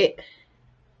lesbian, right?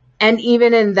 And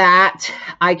even in that,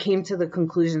 I came to the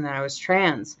conclusion that I was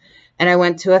trans. And I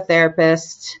went to a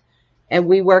therapist, and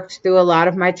we worked through a lot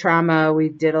of my trauma. We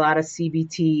did a lot of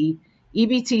CBT.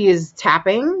 EBT is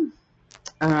tapping.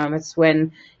 It's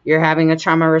when you're having a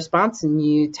trauma response and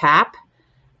you tap.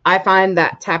 I find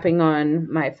that tapping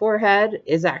on my forehead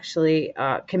is actually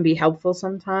can be helpful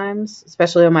sometimes,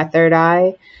 especially on my third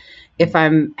eye, if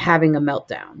I'm having a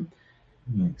meltdown.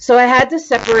 Mm-hmm. So I had to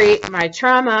separate my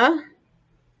trauma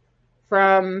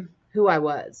from who I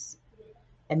was.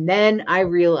 And then I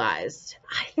realized,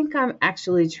 I think I'm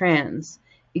actually trans,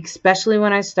 especially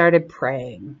when I started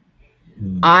praying.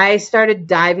 I started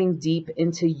diving deep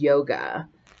into yoga.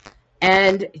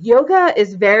 And yoga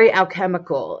is very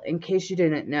alchemical, in case you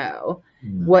didn't know.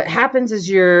 What happens is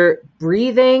you're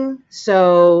breathing,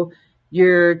 so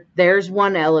there's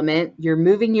one element. You're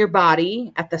moving your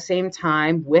body at the same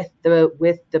time with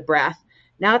the breath.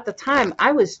 Now, at the time,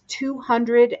 I was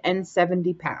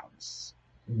 270 pounds.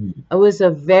 Mm. I was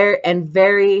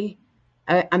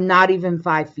I'm not even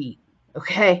 5 feet.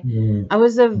 Okay. Mm. I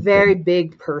was a very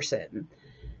big person.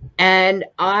 And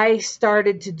I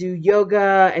started to do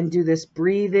yoga and do this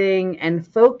breathing and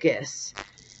focus.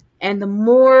 And the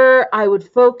more I would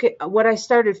focus, what I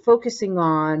started focusing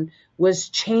on was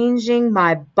changing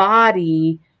my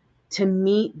body to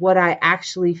meet what I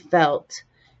actually felt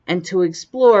and to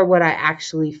explore what I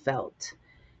actually felt.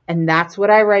 And that's what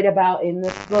I write about in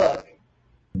this book,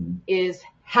 is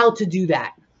how to do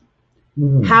that.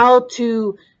 Mm. How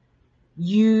to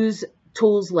use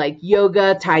tools like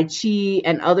yoga, Tai Chi,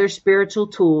 and other spiritual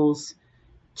tools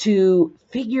to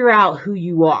figure out who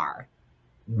you are.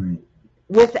 Right.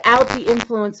 Without the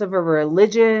influence of a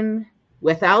religion,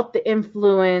 without the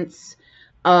influence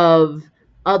of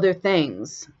other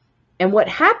things. And what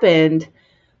happened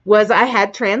was I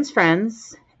had trans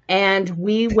friends, and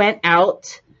we went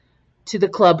out to the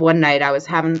club one night. I was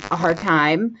having a hard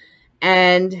time,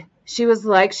 and she was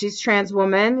like, she's a trans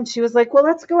woman, and she was like, well,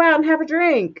 let's go out and have a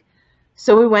drink.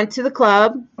 So we went to the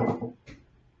club,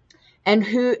 and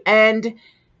who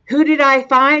did I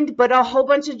find but a whole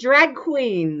bunch of drag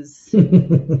queens?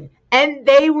 And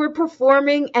they were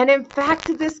performing, and in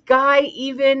fact, this guy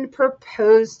even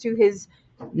proposed to his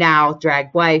now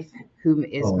drag wife, whom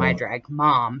is my drag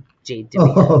mom, Jade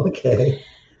DeVita. Oh, okay.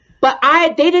 But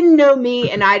they didn't know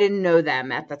me, and I didn't know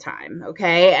them at the time,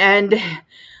 okay? And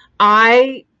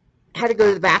I had to go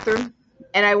to the bathroom,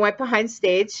 and I went behind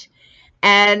stage,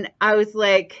 and I was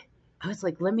like,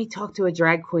 let me talk to a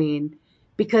drag queen,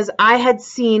 because I had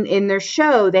seen in their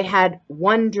show, they had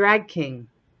one drag king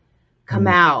come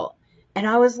out. And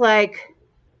I was like,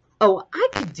 oh, I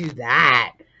could do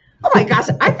that. Oh my gosh,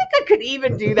 I think I could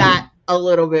even do that a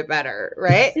little bit better,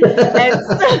 right? And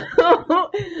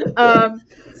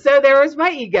so there was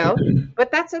my ego, but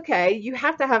that's okay. You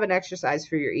have to have an exercise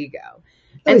for your ego.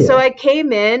 And so I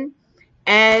came in,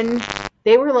 and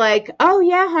they were like, oh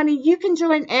yeah, honey, you can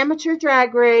join Amateur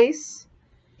Drag Race.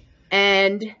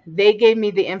 And they gave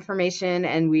me the information,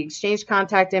 and we exchanged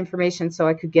contact information so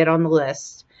I could get on the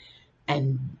list.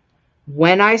 And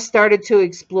when I started to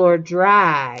explore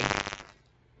drag,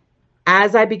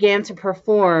 as I began to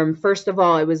perform, first of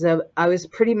all, I was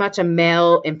pretty much a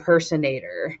male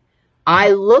impersonator.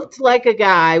 I looked like a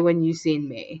guy when you seen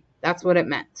me. That's what it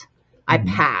meant. I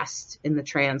passed in the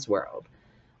trans world.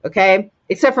 Okay?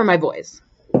 Except for my voice.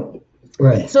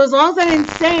 Right. So as long as I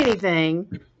didn't say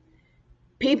anything,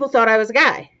 people thought I was a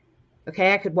guy.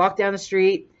 Okay? I could walk down the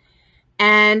street,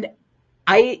 and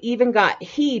I even got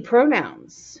he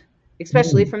pronouns,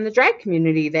 especially from the drag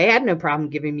community. They had no problem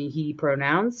giving me he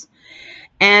pronouns.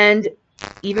 And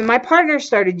even my partner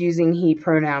started using he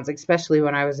pronouns, especially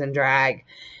when I was in drag.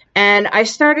 And I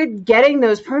started getting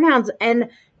those pronouns.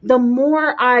 And the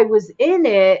more I was in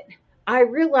it, I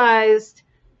realized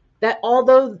that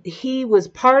although he was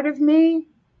part of me,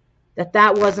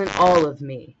 that wasn't all of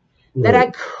me. Right. That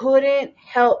I couldn't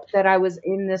help that I was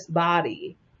in this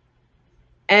body.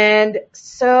 And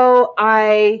so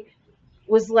I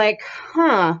was like,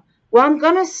 well, I'm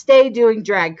going to stay doing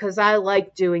drag because I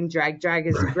like doing drag. Drag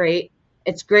is great.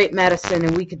 It's great medicine,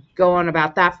 and we could go on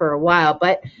about that for a while.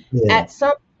 But at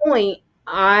some point,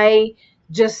 I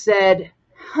just said,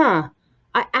 I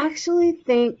actually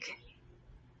think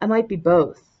I might be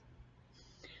both.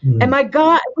 And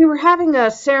we were having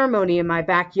a ceremony in my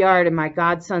backyard, and my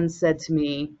godson said to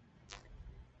me,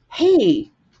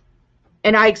 hey,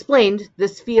 and I explained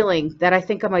this feeling that I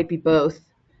think I might be both.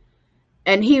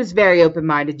 And he was a very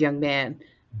open-minded young man.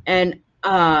 And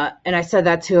I said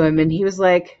that to him, and he was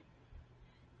like,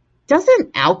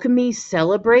 doesn't alchemy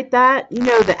celebrate that? You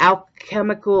know, the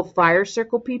alchemical fire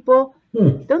circle people,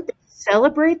 don't they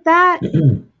celebrate that?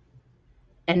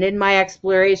 And in my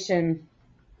exploration,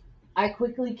 I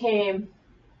quickly came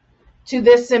to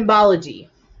this symbology.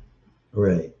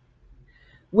 Right.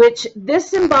 Which this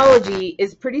symbology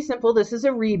is pretty simple. This is a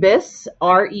rebis,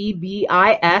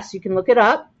 R-E-B-I-S. You can look it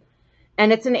up.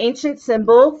 And it's an ancient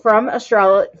symbol from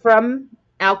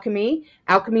alchemy.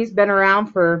 Alchemy's been around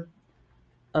for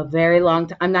a very long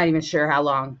time. I'm not even sure how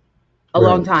long.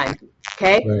 Long time.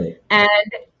 Okay? Right.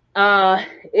 And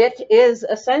it is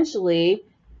essentially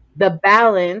the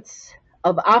balance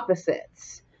of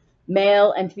opposites,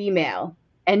 male and female.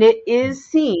 And it is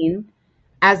seen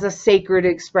as a sacred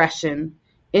expression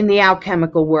in the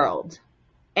alchemical world.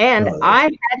 And I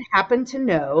had happened to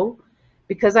know,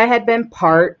 because I had been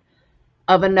part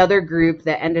of another group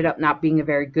that ended up not being a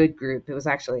very good group. It was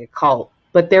actually a cult.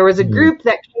 But there was a group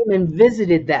that came and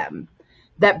visited them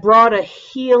that brought a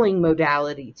healing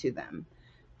modality to them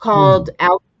called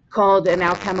called an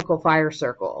alchemical fire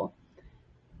circle.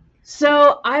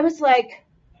 So I was like,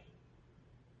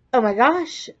 oh my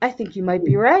gosh, I think you might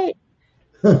be right.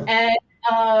 And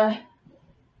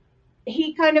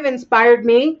he kind of inspired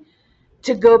me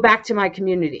to go back to my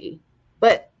community.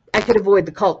 But I could avoid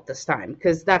the cult this time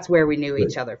because that's where we knew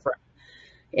each other from.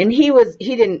 And he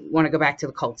didn't want to go back to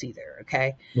the cult either,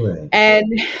 okay? Right.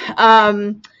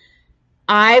 And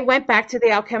I went back to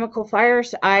the alchemical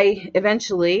fires. I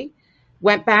eventually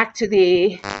went back to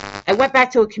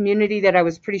a community that I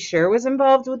was pretty sure was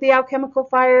involved with the alchemical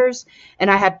fires, and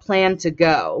I had planned to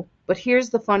go. But here's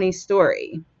the funny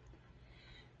story.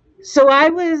 So I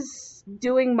was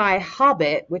doing my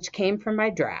Hobbit, which came from my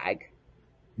drag.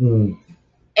 Mm.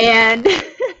 And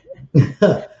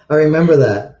I remember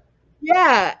that.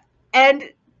 Yeah.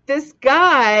 And this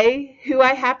guy who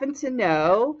I happen to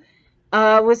know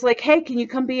was like, hey, can you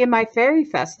come be in my fairy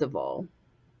festival?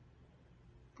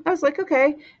 I was like,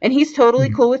 okay. And he's totally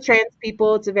cool with trans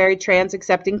people. It's a very trans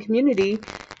accepting community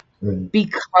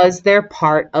because they're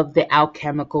part of the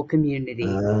alchemical community.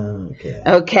 Okay.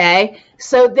 Okay.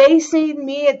 So they see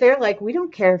me, they're like, we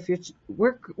don't care if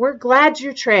we're glad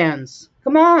you're trans.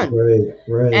 Come on.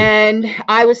 Right. And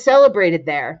I was celebrated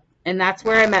there. And that's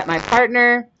where I met my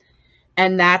partner.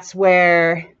 And that's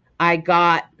where I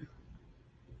got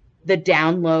the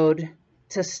download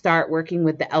to start working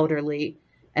with the elderly.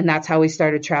 And that's how we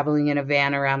started traveling in a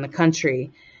van around the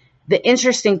country. The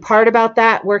interesting part about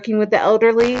that, working with the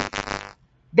elderly,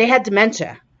 they had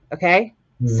dementia, okay?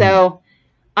 So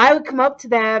I would come up to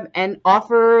them and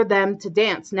offer them to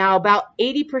dance. Now, about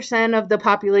 80% of the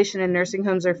population in nursing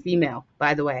homes are female,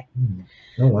 by the way.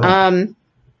 Oh, wow.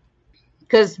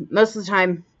 Because most of the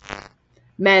time,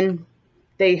 men,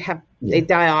 they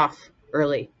die off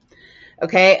early,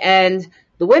 okay? And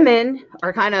the women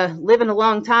are kind of living a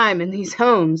long time in these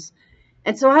homes.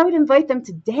 And so I would invite them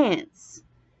to dance.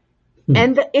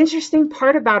 And the interesting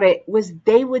part about it was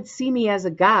they would see me as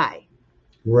a guy.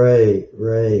 Right.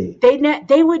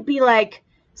 They would be like,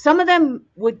 some of them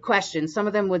would question, some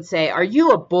of them would say, are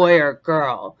you a boy or a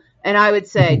girl? And I would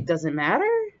say, does it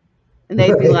matter? And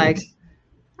they'd be like,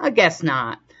 I guess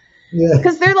not. Yeah.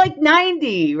 Because they're like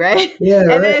 90, right? Yeah,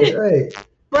 and right.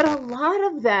 But a lot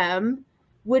of them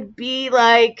would be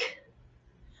like,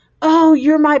 oh,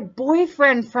 you're my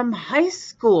boyfriend from high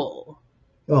school.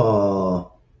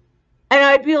 Oh. And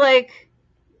I'd be like,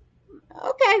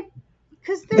 okay,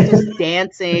 because they're just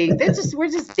dancing. We're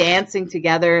just dancing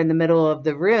together in the middle of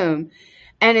the room.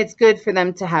 And it's good for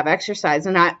them to have exercise.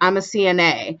 And I'm a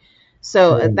CNA.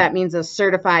 So that means a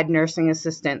certified nursing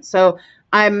assistant. So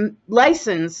I'm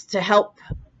licensed to help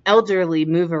elderly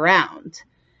move around.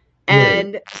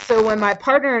 And so when my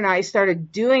partner and I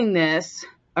started doing this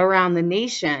around the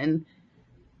nation,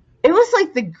 it was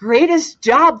like the greatest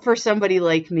job for somebody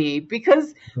like me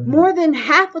because more than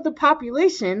half of the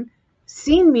population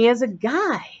seen me as a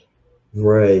guy.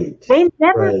 Right. They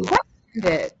never questioned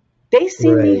it. They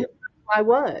seen me who I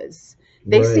was.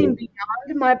 They seen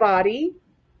beyond my body,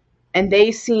 and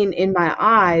they seen in my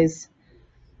eyes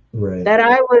that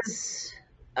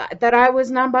I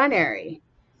was non-binary.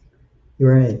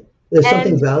 Right. There's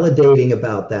something validating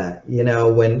about that,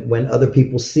 when other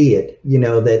people see it,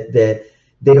 that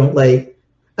they don't like.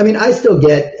 I mean, I still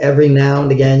get every now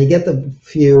and again, you get the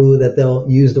few that they'll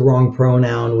use the wrong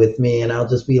pronoun with me, and I'll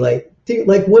just be like,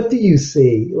 what do you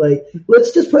see? Like,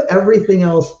 let's just put everything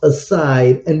else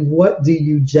aside, and what do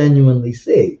you genuinely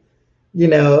see?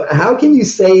 How can you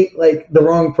say like the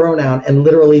wrong pronoun and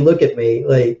literally look at me?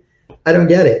 Like, I don't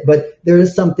get it. But there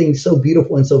is something so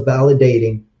beautiful and so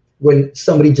validating when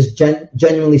somebody just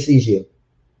genuinely sees you,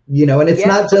 and it's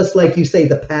not just like you say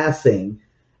the passing,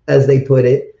 as they put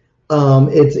it.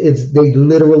 It's they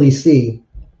literally see,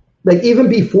 like even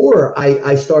before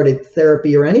I started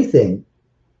therapy or anything,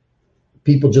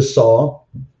 people just saw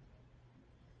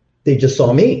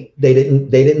me. They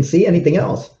didn't see anything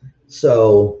else.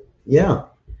 So yeah.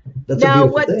 That's now,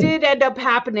 what did end up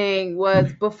happening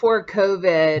was before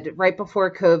COVID, right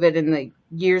before COVID and the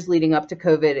years leading up to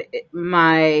COVID,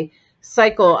 my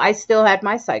cycle, I still had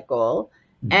my cycle,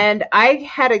 and I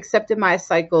had accepted my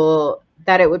cycle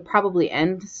that it would probably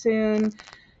end soon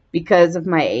because of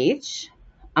my age.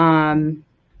 And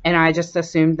I just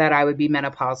assumed that I would be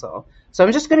menopausal. So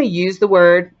I'm just going to use the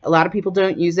word. A lot of people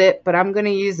don't use it, but I'm going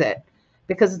to use it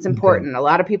because it's important. A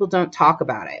lot of people don't talk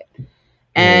about it.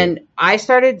 And I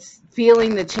started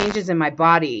feeling the changes in my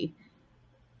body,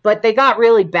 but they got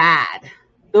really bad.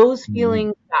 Those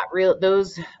feelings got real.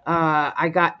 I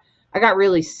got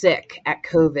really sick at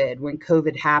COVID when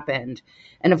COVID happened.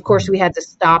 And of course we had to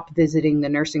stop visiting the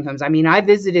nursing homes. I mean, I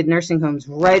visited nursing homes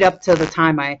right up till the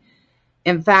time I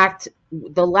In fact,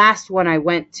 the last one I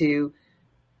went to,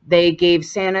 they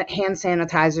gave hand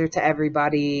sanitizer to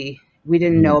everybody. We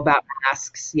didn't know about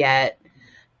masks yet.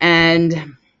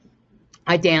 And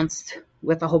I danced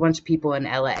with a whole bunch of people in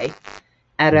LA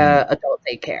at a adult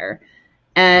daycare.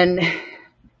 And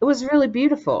it was really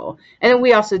beautiful. And then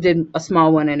we also did a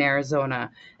small one in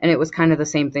Arizona, and it was kind of the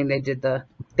same thing.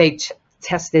 They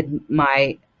tested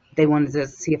they wanted to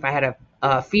see if I had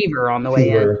a fever on the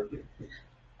way in.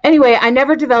 Anyway, I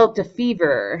never developed a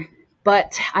fever,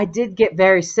 but I did get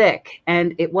very sick,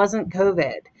 and it wasn't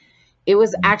COVID. It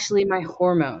was actually my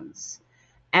hormones.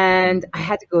 And I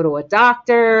had to go to a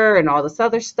doctor and all this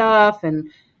other stuff.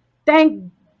 And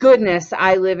thank goodness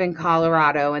I live in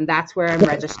Colorado, and that's where I'm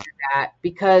registered at,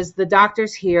 because the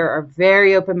doctors here are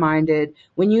very open-minded.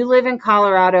 When you live in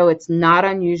Colorado, it's not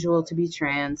unusual to be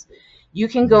trans. You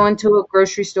can go into a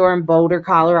grocery store in Boulder,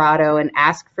 Colorado, and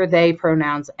ask for they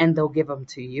pronouns, and they'll give them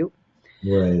to you.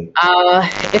 Right.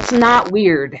 It's not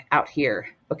weird out here,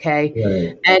 okay?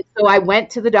 Right. And so I went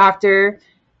to the doctor,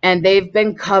 and they've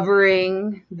been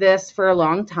covering this for a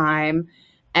long time,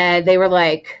 and they were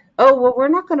like, oh, well, we're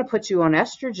not going to put you on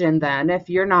estrogen then. If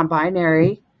you're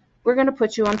non-binary, we're going to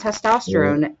put you on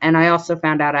testosterone. Right. And I also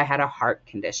found out I had a heart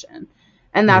condition.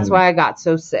 And that's why I got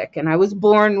so sick. And I was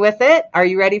born with it. Are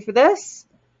you ready for this?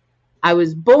 I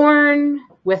was born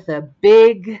with a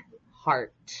big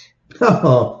heart.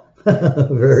 Oh,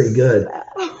 very good.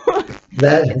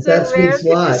 That speaks a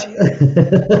lot.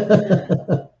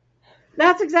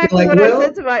 That's exactly what I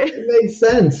said to my... It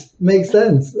makes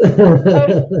sense.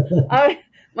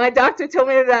 My doctor told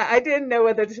me that I didn't know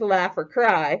whether to laugh or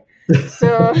cry.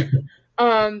 So...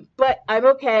 but I'm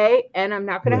okay, and I'm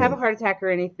not going to have a heart attack or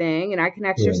anything, and I can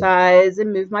exercise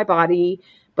and move my body,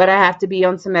 but I have to be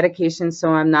on some medication so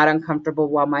I'm not uncomfortable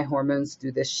while my hormones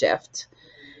do this shift.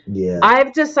 Yeah.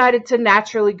 I've decided to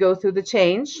naturally go through the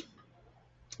change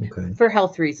for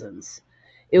health reasons.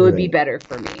 It would be better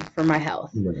for me, for my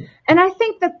health. Right. And I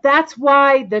think that that's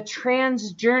why the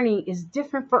trans journey is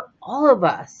different for all of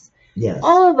us. Yes.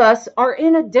 All of us are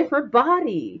in a different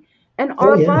body. And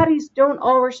our bodies don't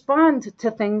all respond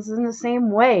to things in the same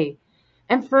way.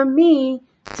 And for me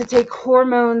to take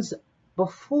hormones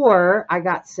before I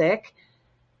got sick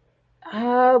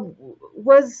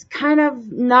was kind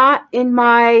of not in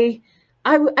my...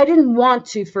 I didn't want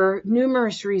to for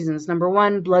numerous reasons. Number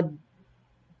one, blood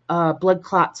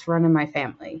clots run in my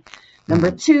family. Number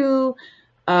two,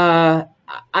 I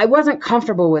wasn't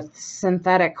comfortable with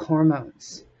synthetic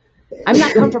hormones. I'm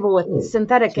not comfortable with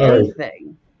synthetic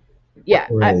anything. Yeah,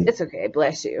 right. It's okay.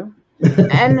 Bless you.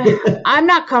 And I'm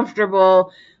not even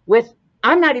comfortable with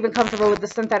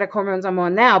the synthetic hormones I'm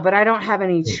on now, but I don't have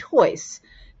any choice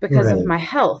because of my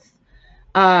health.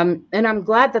 And I'm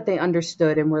glad that they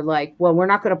understood and were like, well, we're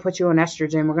not going to put you on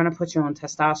estrogen. We're going to put you on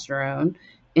testosterone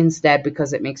instead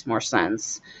because it makes more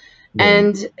sense. Yeah.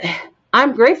 And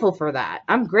I'm grateful for that.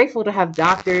 I'm grateful to have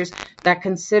doctors that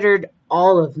considered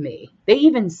all of me. They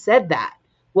even said that.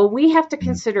 Well, we have to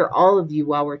consider all of you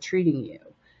while we're treating you.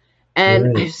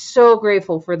 And I'm so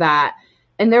grateful for that.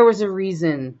 And there was a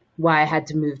reason why I had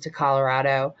to move to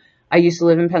Colorado. I used to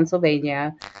live in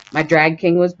Pennsylvania. My drag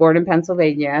king was born in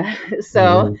Pennsylvania.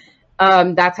 So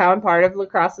that's how I'm part of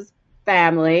Lacrosse's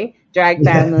family, drag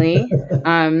family.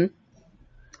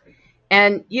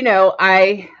 And, you know,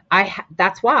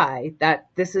 that's why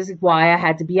this is why I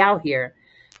had to be out here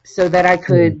so that I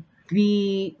could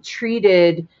be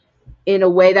treated in a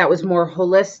way that was more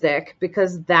holistic,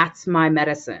 because that's my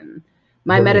medicine.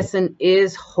 My medicine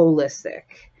is holistic.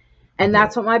 And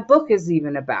that's what my book is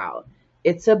even about.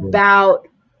 It's about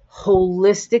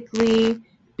holistically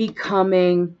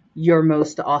becoming your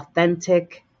most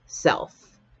authentic self.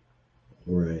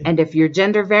 Right. And if you're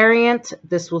gender variant,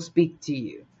 this will speak to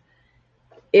you.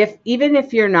 Even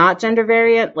if you're not gender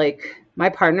variant, like my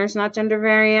partner's not gender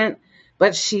variant,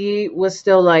 but she was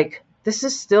still like, this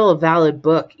is still a valid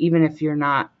book, even if you're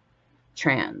not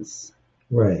trans.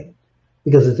 Right.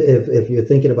 Because if you're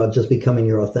thinking about just becoming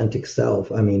your authentic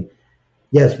self, I mean,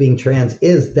 yes, being trans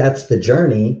that's the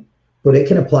journey, but it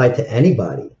can apply to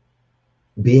anybody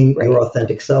being your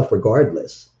authentic self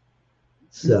regardless.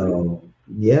 So,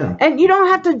 yeah. And you don't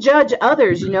have to judge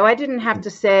others. You know, I didn't have to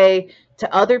say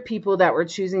to other people that were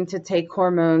choosing to take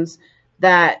hormones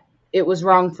that it was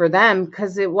wrong for them,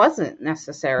 because it wasn't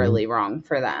necessarily wrong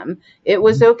for them. It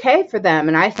was okay for them.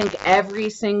 And I think every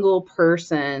single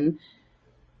person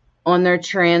on their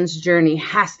trans journey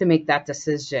has to make that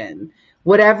decision,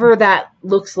 whatever that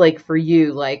looks like for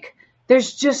you. Like,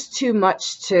 there's just too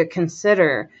much to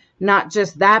consider. Not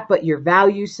just that, but your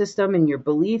value system and your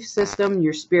belief system,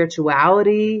 your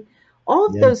spirituality, All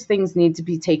of Yeah. those things need to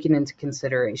be taken into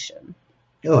consideration.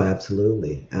 Oh,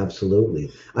 absolutely.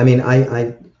 Absolutely. I mean,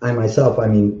 I myself, I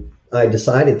mean, I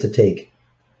decided to take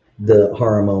the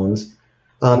hormones.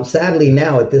 Sadly,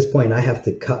 now at this point, I have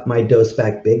to cut my dose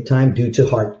back big time due to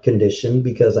heart condition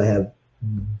because I have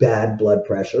bad blood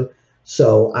pressure.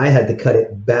 So I had to cut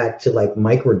it back to like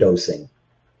microdosing.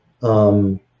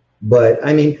 But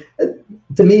I mean,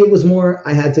 to me, it was more,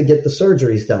 I had to get the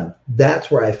surgeries done. That's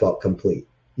where I felt complete.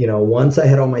 You know, once I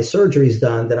had all my surgeries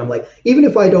done, then I'm like, even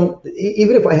if I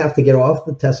have to get off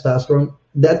the testosterone,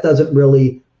 that doesn't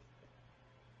really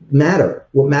matter.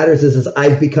 What matters is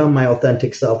I've become my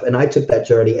authentic self, and I took that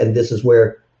journey, and this is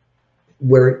where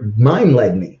mine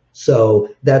led me. So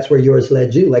that's where yours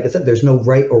led you. Like I said, there's no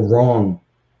right or wrong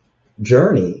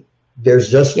journey. There's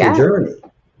just the journey,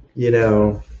 you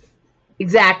know.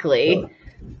 Exactly.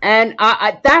 And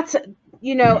that's,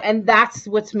 you know, and that's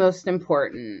what's most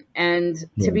important. And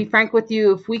to be frank with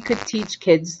you, if we could teach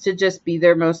kids to just be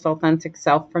their most authentic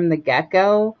self from the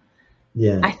get-go,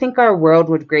 I think our world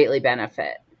would greatly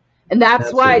benefit. And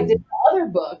that's why I did the other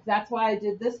book. That's why I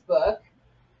did this book.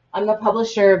 I'm the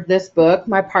publisher of this book.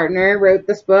 My partner wrote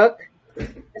this book.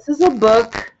 This is a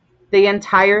book, the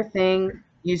entire thing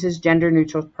uses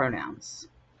gender-neutral pronouns.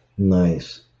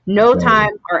 Nice. No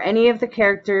time are any of the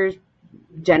characters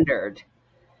gendered,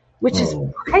 which is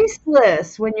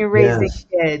priceless when you're raising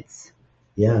kids.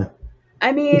 Yeah.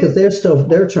 I mean, because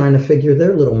they're trying to figure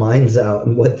their little minds out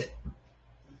and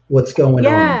what's going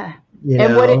on. You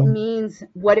and know?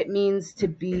 what it means to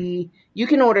be. You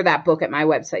can order that book at my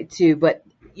website too, but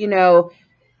you know,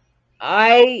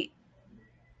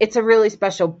 it's a really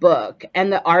special book,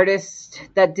 and the artist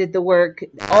that did the work,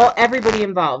 everybody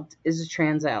involved is a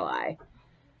trans ally.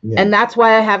 Yeah. And that's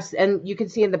why I have, and you can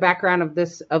see in the background of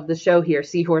the show here,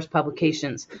 Seahorse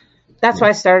Publications. That's why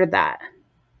I started that.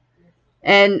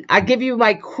 And I give you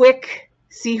my quick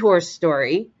Seahorse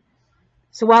story.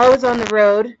 So while I was on the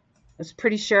road, I was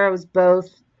pretty sure I was both,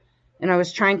 and I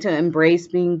was trying to embrace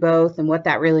being both and what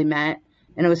that really meant.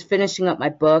 And I was finishing up my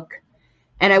book,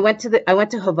 and I went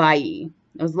to Hawaii.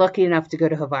 I was lucky enough to go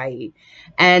to Hawaii,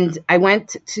 and I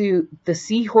went to the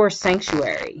Seahorse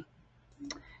Sanctuary.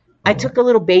 I took a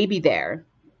little baby there,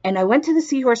 and I went to the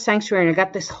Seahorse Sanctuary, and I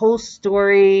got this whole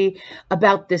story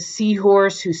about this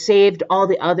seahorse who saved all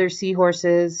the other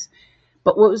seahorses.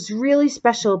 But what was really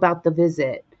special about the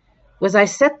visit was I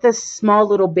set this small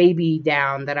little baby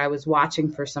down that I was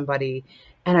watching for somebody,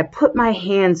 and I put my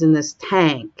hands in this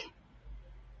tank,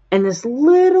 and this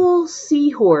little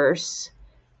seahorse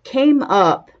came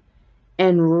up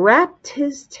and wrapped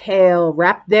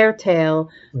their tail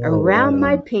around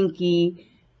my pinky,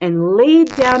 and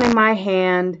laid down in my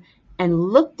hand and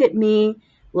looked at me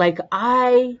like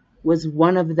I was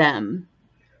one of them.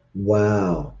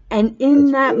 Wow. And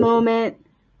in that moment,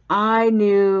 I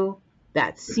knew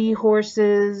that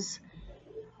seahorses,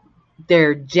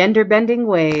 their gender bending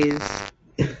ways,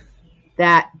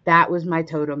 that was my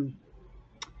totem.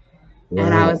 Wow.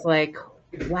 And I was like,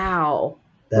 wow,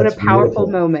 what a powerful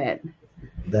moment.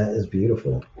 That is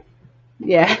beautiful.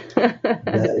 Yeah. That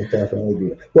is definitely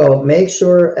beautiful. Well, make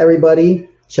sure everybody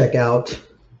check out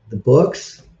the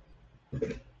books.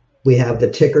 We have the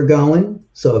ticker going.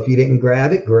 So if you didn't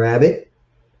grab it, grab it.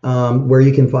 Where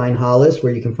you can find Hollis,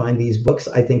 where you can find these books,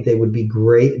 I think they would be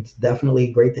great. It's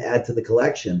definitely great to add to the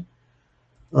collection.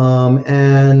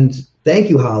 And thank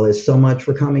you, Hollis, so much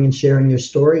for coming and sharing your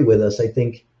story with us. I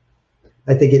think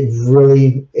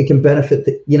it can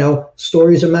benefit,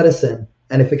 stories are medicine.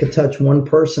 And if it could touch one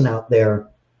person out there,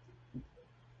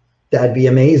 that'd be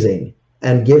amazing.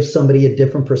 And give somebody a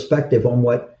different perspective on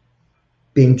what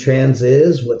being trans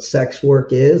is, what sex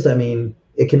work is. I mean,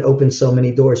 it can open so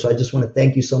many doors. So I just want to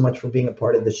thank you so much for being a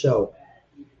part of the show.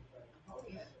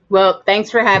 Well, thanks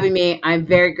for having me. I'm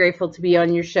very grateful to be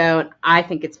on your show. I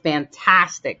think it's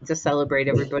fantastic to celebrate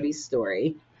everybody's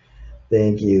story.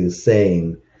 Thank you.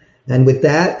 Same. And with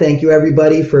that, thank you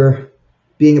everybody for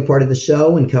being a part of the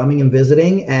show and coming and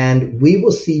visiting. And we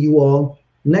will see you all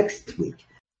next week.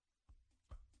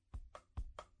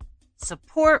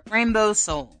 Support Rainbow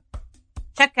Soul.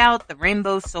 Check out the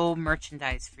Rainbow Soul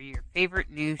merchandise for your favorite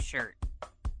new shirt.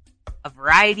 A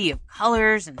variety of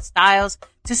colors and styles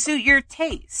to suit your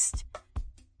taste.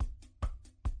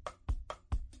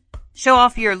 Show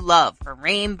off your love for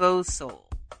Rainbow Soul.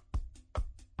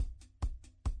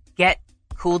 Get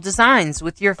cool designs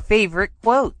with your favorite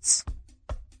quotes.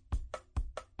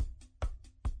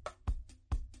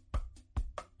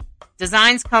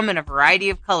 Designs come in a variety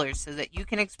of colors so that you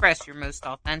can express your most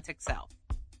authentic self.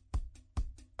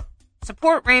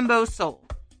 Support Rainbow Soul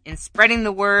in spreading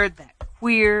the word that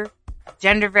queer,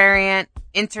 gender variant,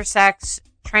 intersex,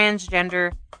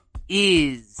 transgender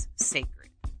is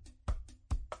sacred.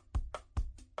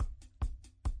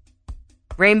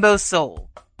 Rainbow Soul,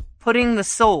 putting the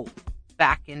soul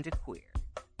back into queer.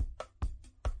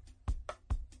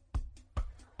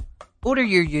 Order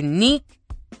your unique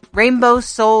Rainbow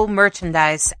Soul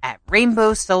merchandise at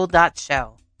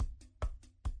rainbowsoul.show.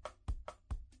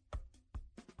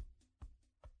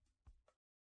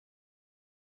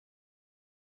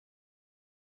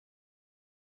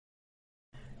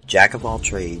 Jack of all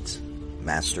trades,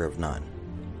 master of none,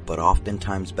 but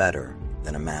oftentimes better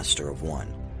than a master of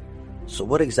one. So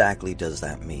what exactly does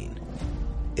that mean?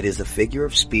 It is a figure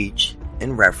of speech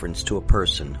in reference to a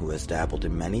person who has dabbled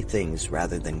in many things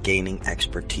rather than gaining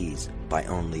expertise by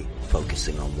only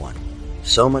focusing on one.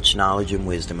 So much knowledge and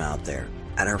wisdom out there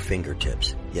at our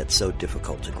fingertips, yet so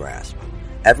difficult to grasp.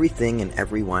 Everything and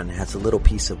everyone has a little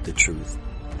piece of the truth,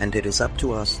 and it is up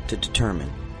to us to determine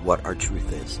what our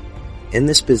truth is. In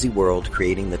this busy world,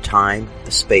 creating the time,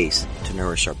 the space to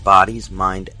nourish our bodies,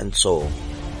 mind, and soul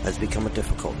has become a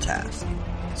difficult task.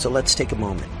 So let's take a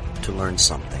moment to learn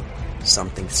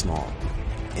something small,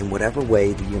 in whatever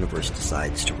way the universe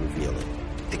decides to reveal it.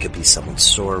 It could be someone's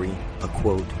story, a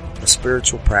quote, a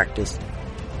spiritual practice,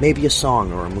 maybe a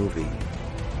song or a movie.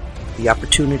 The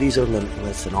opportunities are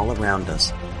limitless and all around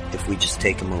us if we just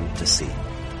take a moment to see.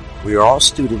 We are all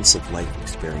students of life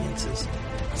experiences.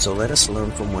 So let us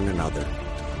learn from one another.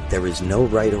 There is no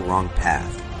right or wrong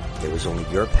path. There is only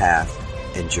your path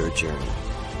and your journey.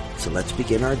 So let's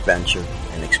begin our adventure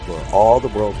and explore all the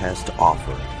world has to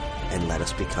offer, and let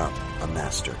us become a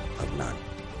master of none.